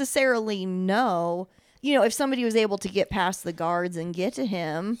don't necessarily know. You know, if somebody was able to get past the guards and get to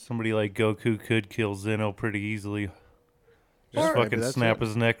him. Somebody like Goku could kill Zeno pretty easily. Just Or- Maybe fucking that's snap it.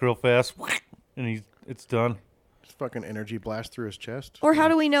 his neck real fast, and it's done. Just fucking energy blast through his chest. Or how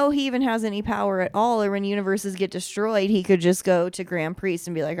do we know he even has any power at all? Or when universes get destroyed, he could just go to Grand Priest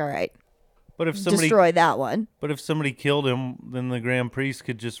and be like, all right, But if somebody, destroy that one. but if somebody killed him, then the Grand Priest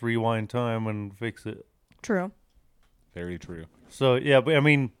could just rewind time and fix it. True. Very true. So yeah, but I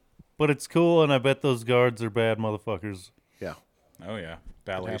mean, but it's cool, and I bet those guards are bad motherfuckers. Yeah. Oh yeah,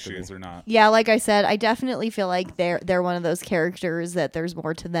 ballet have to shoes be. or not. Yeah, like I said, I definitely feel like they're one of those characters that there's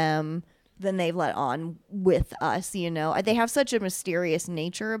more to them than they've let on with us, you know. They have such a mysterious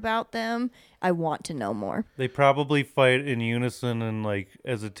nature about them. I want to know more. They probably fight in unison and like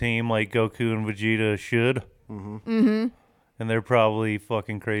as a team, like Goku and Vegeta should. Mm-hmm. And they're probably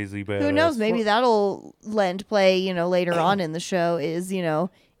fucking crazy bad. Who knows? Maybe that'll lend play, you know, later on in the show is, you know,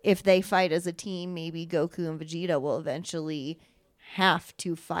 if they fight as a team, maybe Goku and Vegeta will eventually have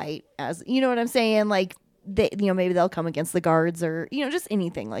to fight as, you know what I'm saying? Like, they, you know, maybe they'll come against the guards or, you know, just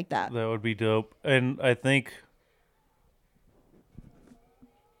anything like that. That would be dope. And I think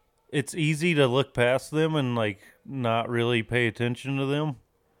it's easy to look past them and like not really pay attention to them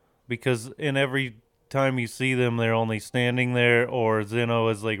because in every time you see them, they're only standing there or Zeno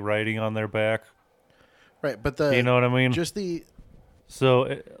is like riding on their back. Right, but the You know what I mean? just the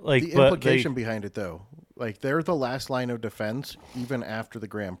So like, the but implication behind it though, like they're the last line of defense even after the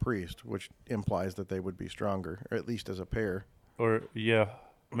Grand Priest, which implies that they would be stronger, or at least as a pair. or yeah,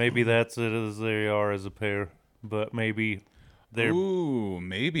 maybe that's it as they are as a pair, but maybe they're Ooh,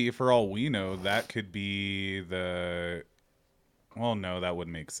 maybe for all we know, that could be the. Well, no, that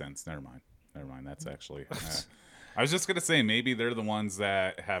wouldn't make sense. Never mind. That's actually. I was just gonna say maybe they're the ones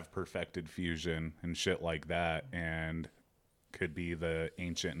that have perfected fusion and shit like that, and could be the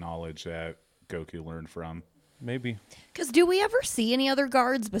ancient knowledge that Goku learned from. maybe. Because do we ever see any other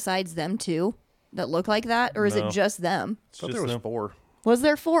guards besides them two that look like that? Or is No. it just them? I thought Just there was them. 4. Was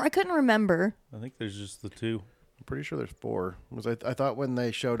there 4? I couldn't remember. I think there's just the two. I'm pretty sure there's 4. I thought when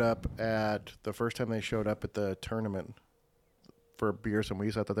they showed up at the first time they showed up at the tournament for Beers and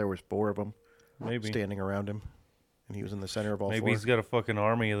Weez, I thought there was 4 of them Maybe. standing around him, and he was in the center of all Maybe 4. he's got a fucking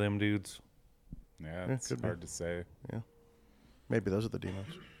army of them dudes. Yeah, Yeah, it's could be. hard to say. Maybe those are the demos.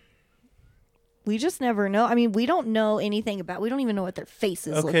 We just never know. I mean, we don't know anything about. We don't even know what their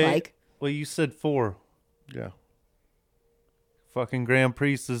faces look like. Well, you said 4. Yeah, Fucking Grand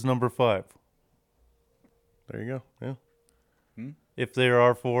Priest is number 5. there you go. Yeah, If there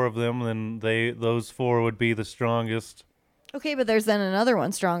are 4 of them, then those 4 would be the strongest. Okay, but there's then another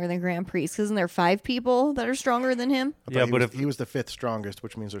one stronger than Grand Priest. Isn't there 5 people that are stronger than him? I Yeah, thought he but was, if he was the 5th strongest,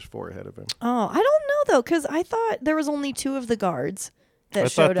 which means there's 4 ahead of him. Oh, I don't know though, because I thought there was only 2 of the guards that I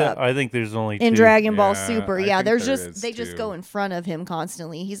showed thought that up I think there's only 2. in Dragon Ball Yeah, Super. I Yeah, think there's there just is they just too. go in front of him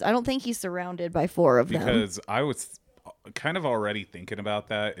constantly. I don't think he's surrounded by 4 of them. Because I was kind of already thinking about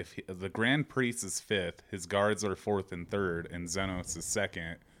that. If the Grand Priest is 5th, his guards are 4th and 3rd, and Zenos is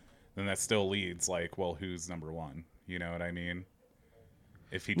 2nd, then that still leads like, well, who's number 1? You know what I mean?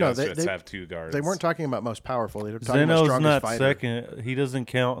 If he No, does they- just they- have 2 guards. They weren't talking about most powerful. They were talking about Zeno's strongest not fighter. second. He doesn't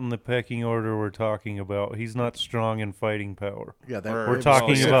count in the pecking order we're talking about. He's not strong in fighting power. Yeah, We're they're talking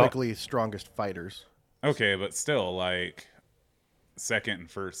about- specifically strongest fighters. Okay, but still, like 2nd and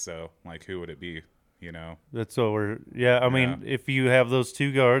 1st. So, like, who would it be? You know? That's what we're. Yeah, I mean, if you have those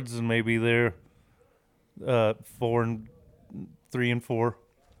 2 guards, and maybe they're 4 and 3 and 4,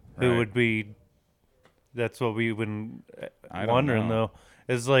 who Right. would be That's what we've been I don't wondering, know.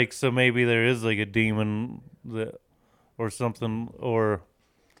 though. It's like, so maybe there is like a demon that, or something, or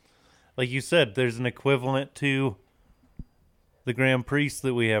like you said, there's an equivalent to the Grand Priest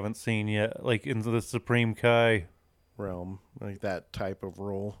that we haven't seen yet, like in the Supreme Kai. Realm, like that type of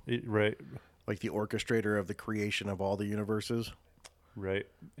role, Right. like the orchestrator of the creation of all the universes. Right.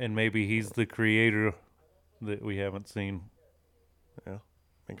 And maybe he's the creator that we haven't seen. Yeah,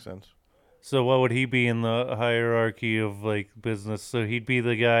 makes sense. So what would he be in the hierarchy of like business? So he'd be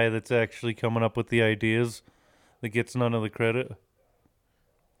the guy that's actually coming up with the ideas that gets none of the credit?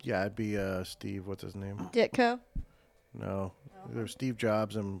 Yeah, it'd be Steve. What's his name? Ditko. No, there's Steve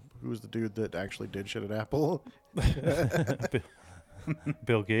Jobs, and who's the dude that actually did shit at Apple?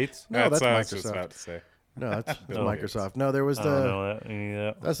 Bill Gates? No, that's what I was just Microsoft. about to say. No, that's Bill Microsoft. No, there was I don't the. know that.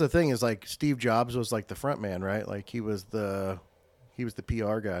 Yeah. That's the thing is like Steve Jobs was like the front man, right? Like he was the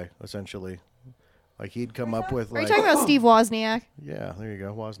PR guy essentially. Like he'd come up with Are you like talking about Steve Wozniak? yeah, there you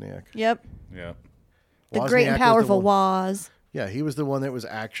go, Wozniak. Yep. Yeah. The Wozniak great and was powerful one- Woz. Yeah, he was the one that was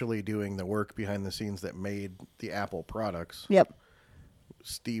actually doing the work behind the scenes that made the Apple products. Yep.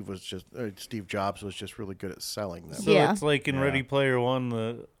 Steve Jobs was just really good at selling them. So Yeah. it's like in Yeah. Ready Player One,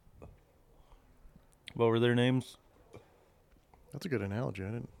 what were their names? That's a good analogy. I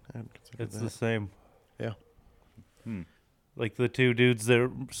hadn't considered It's that. the same. Yeah. Like the two dudes that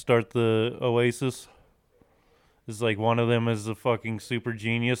start the Oasis. Is like one of them is a fucking super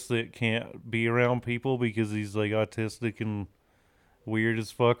genius that can't be around people because he's like autistic and weird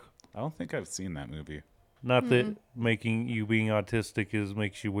as fuck. I don't think I've seen that movie. Not that making you being autistic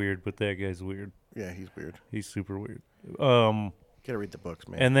makes you weird, but that guy's weird. Yeah, he's weird. He's super weird. Gotta read the books,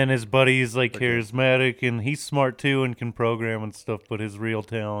 man. And then his buddy's like charismatic and he's smart too and can program and stuff, but his real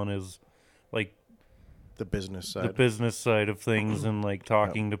talent is like the business side. the business side of things and like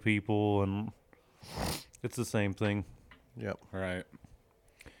talking to people, and it's the same thing. Yep. Right.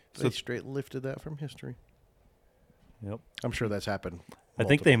 They straight lifted that from history. Yep. I'm sure that's happened. I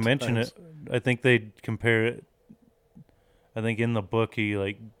think they multiple mention times. it. I think they compare it. I think in the book he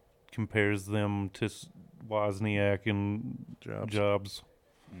like compares them to Wozniak and Jobs.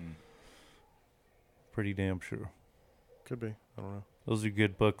 Pretty damn sure. Could be. I don't know. Those are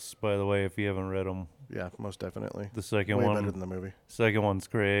good books, by the way, if you haven't read them. Yeah, most definitely. The second Way one, better than the movie. second one's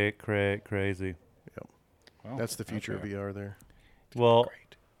crazy. Yep. Well, That's the future okay. of VR there. Well,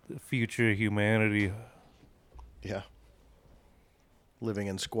 Great. the future of humanity. Yeah. Living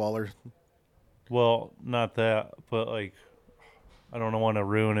in squalor. Well, not that, but like, I don't want to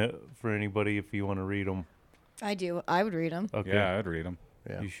ruin it for anybody if you want to read them. I do. I would read them. Okay. Yeah, I'd read them.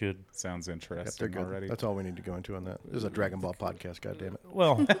 Yeah. You should. Sounds Yep, interesting they're good. already. That's all we need to go into on that. This is a Dragon Ball podcast, goddammit.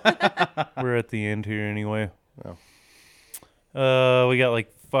 Well, we're at the end here anyway. Oh. We got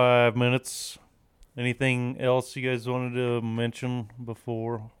like 5 minutes. Anything else you guys wanted to mention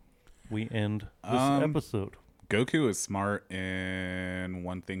before we end this episode? Goku is smart in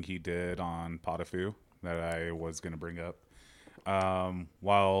one thing he did on Potifu that I was going to bring up.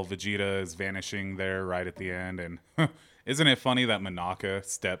 While Vegeta is vanishing there right at the end, and isn't it funny that Monaka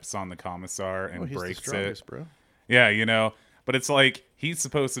steps on the Commissar and He's breaks the strongest, it? bro. Yeah, you know, but it's like he's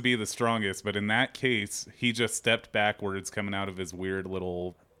supposed to be the strongest, but in that case, he just stepped backwards coming out of his weird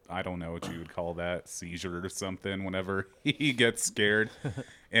little, I don't know what you would call that, seizure or something whenever he gets scared.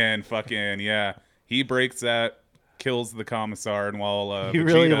 And fucking, yeah, he breaks that, kills the Commissar, and while You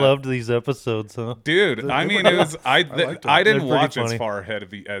really Vegeta- loved these episodes, huh? Dude, I mean, it was I liked it. I didn't They're pretty watch as funny. far ahead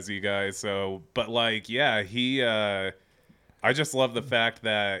of as you guys, so but like, yeah, he I just love the fact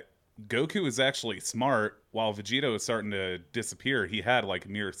that Goku is actually smart while Vegeta was starting to disappear. He had like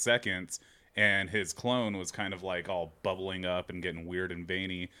mere seconds, and his clone was kind of like all bubbling up and getting weird and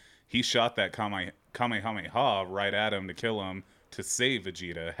veiny. He shot that Kamehameha right at him to kill him to save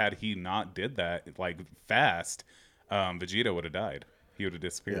Vegeta. Had he not did that like fast, Vegeta would have died. He would have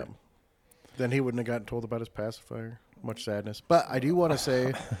disappeared. Yeah. Then he wouldn't have gotten told about his pacifier. Much sadness. But I do want to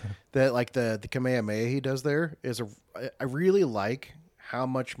say that like the Kamehameha he does there is I really like how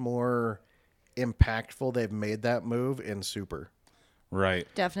much more impactful they've made that move in Super. Right.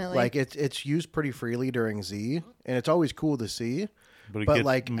 Definitely. Like it's used pretty freely during Z, and it's always cool to see. But it But, gets,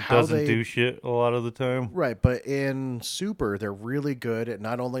 like, how doesn't they- do shit a lot of the time. Right, but in Super, they're really good at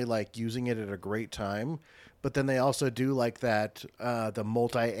not only like using it at a great time, but then they also do like that the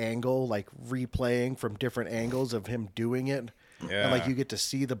multi-angle, like replaying from different angles of him doing it. Yeah. And like you get to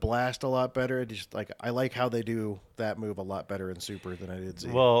see the blast a lot better. It just like I like how they do that move a lot better in Super than I did Z.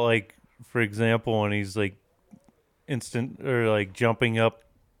 Well, like for example, when he's like instant or like jumping up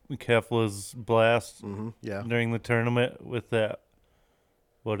Kefla's blast yeah. during the tournament with that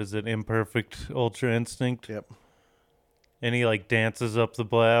what is it, Imperfect Ultra Instinct. Yep. And he like dances up the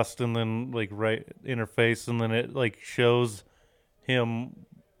blast and then like right interface, and then it like shows him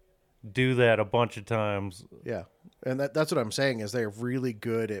do that a bunch of times. Yeah. And that's what I'm saying is they're really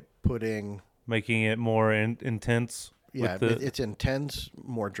good at making it more intense. Yeah, it's intense,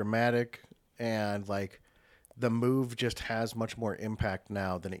 more dramatic, and like the move just has much more impact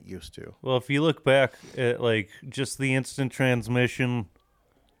now than it used to. Well, if you look back at like just the instant transmission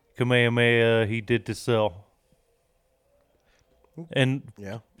Kamehameha he did to Cell. And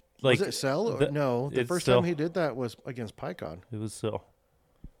yeah. Like, was it Cell? No, the first time he did that was against Pycon. It was Cell.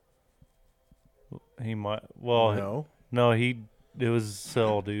 He might. Well, no, it was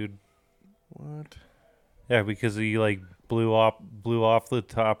Cell, dude. What? Yeah, because he like blew off the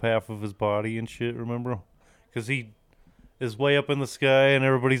top half of his body and shit. Remember? Because he is way up in the sky, and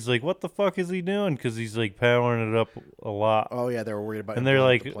everybody's like, "What the fuck is he doing?" Because he's like powering it up a lot. Oh yeah, they were worried about. And they're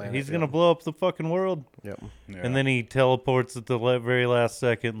like, "He's gonna blow up the fucking world." Yep. Yeah. And then he teleports at the very last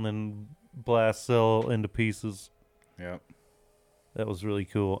second, and then blasts Cell into pieces. Yep. That was really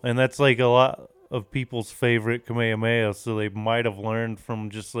cool, and that's like a lot of people's favorite Kamehameha. So they might have learned from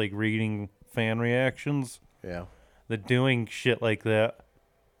just like reading fan reactions. Yeah. That doing shit like that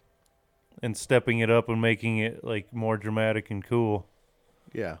and stepping it up and making it like more dramatic and cool.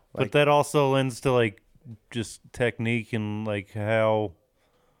 Yeah. But that also lends to like just technique and like how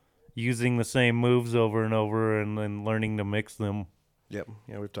using the same moves over and over and then learning to mix them. Yep.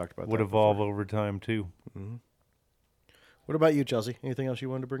 Yeah, we've talked about that. Would evolve over time too. Mm-hmm. What about you, Chelsea? Anything else you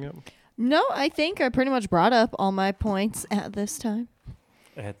wanted to bring up? No, I think I pretty much brought up all my points at this time.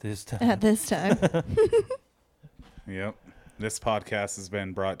 At this time. Yep. This podcast has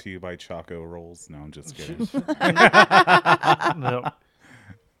been brought to you by Choco Rolls. No, I'm just kidding. No.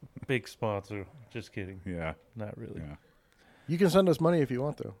 Big sponsor. Just kidding. Yeah. Not really. Yeah. You can send us money if you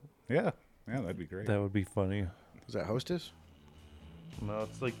want, though. Yeah. Yeah, that'd be great. That would be funny. Is that Hostess? No,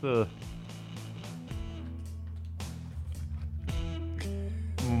 it's like the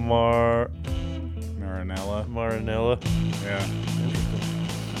Marinella. Yeah.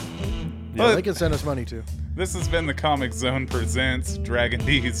 Yeah, they can send us money too. This has been the Comic Zone Presents Dragin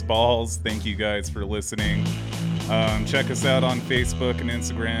Deez Ballz. Thank you guys for listening. Check us out on Facebook and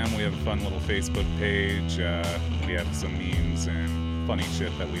Instagram. We have a fun little Facebook page. We have some memes and funny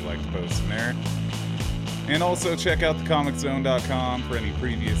shit that we like to post in there. And also check out thecomiczone.com for any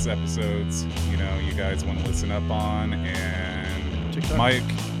previous episodes you guys want to listen up on. And TikTok. Mike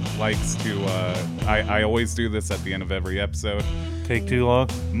likes to I always do this at the end of every episode. Take too long?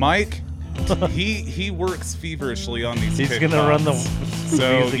 Mike, he works feverishly on these TikToks. He's gonna run the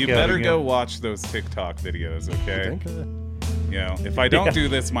so you better go watch those TikTok videos, okay? If I don't do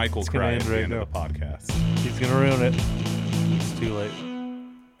this, Mike will cry at the end of the podcast. He's gonna ruin it. It's too late.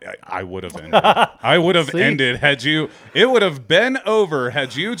 I would have ended. I would have ended had you. It would have been over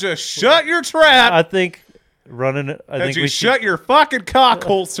had you just shut your trap. I think running it. Had you shut your fucking cock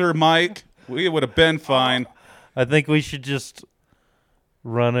holster, Mike. We would have been fine. I think we should just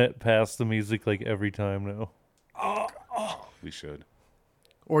run it past the music like every time now. We should.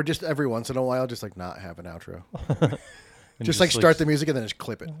 Or just every once in a while, just like not have an outro. just like start the music and then just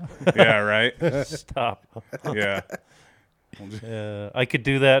clip it. Yeah, right? Stop. Yeah. I could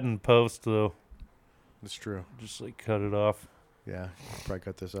do that in post, though. That's true. Just like cut it off. Yeah, probably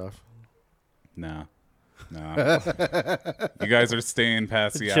cut this off. No. You guys are staying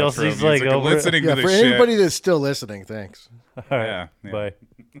past the Chelsea's outro like music and listening to for this anybody shit. that's still listening, thanks. All right. Yeah. Bye.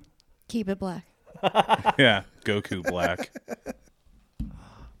 Keep it black. Yeah. Goku Black.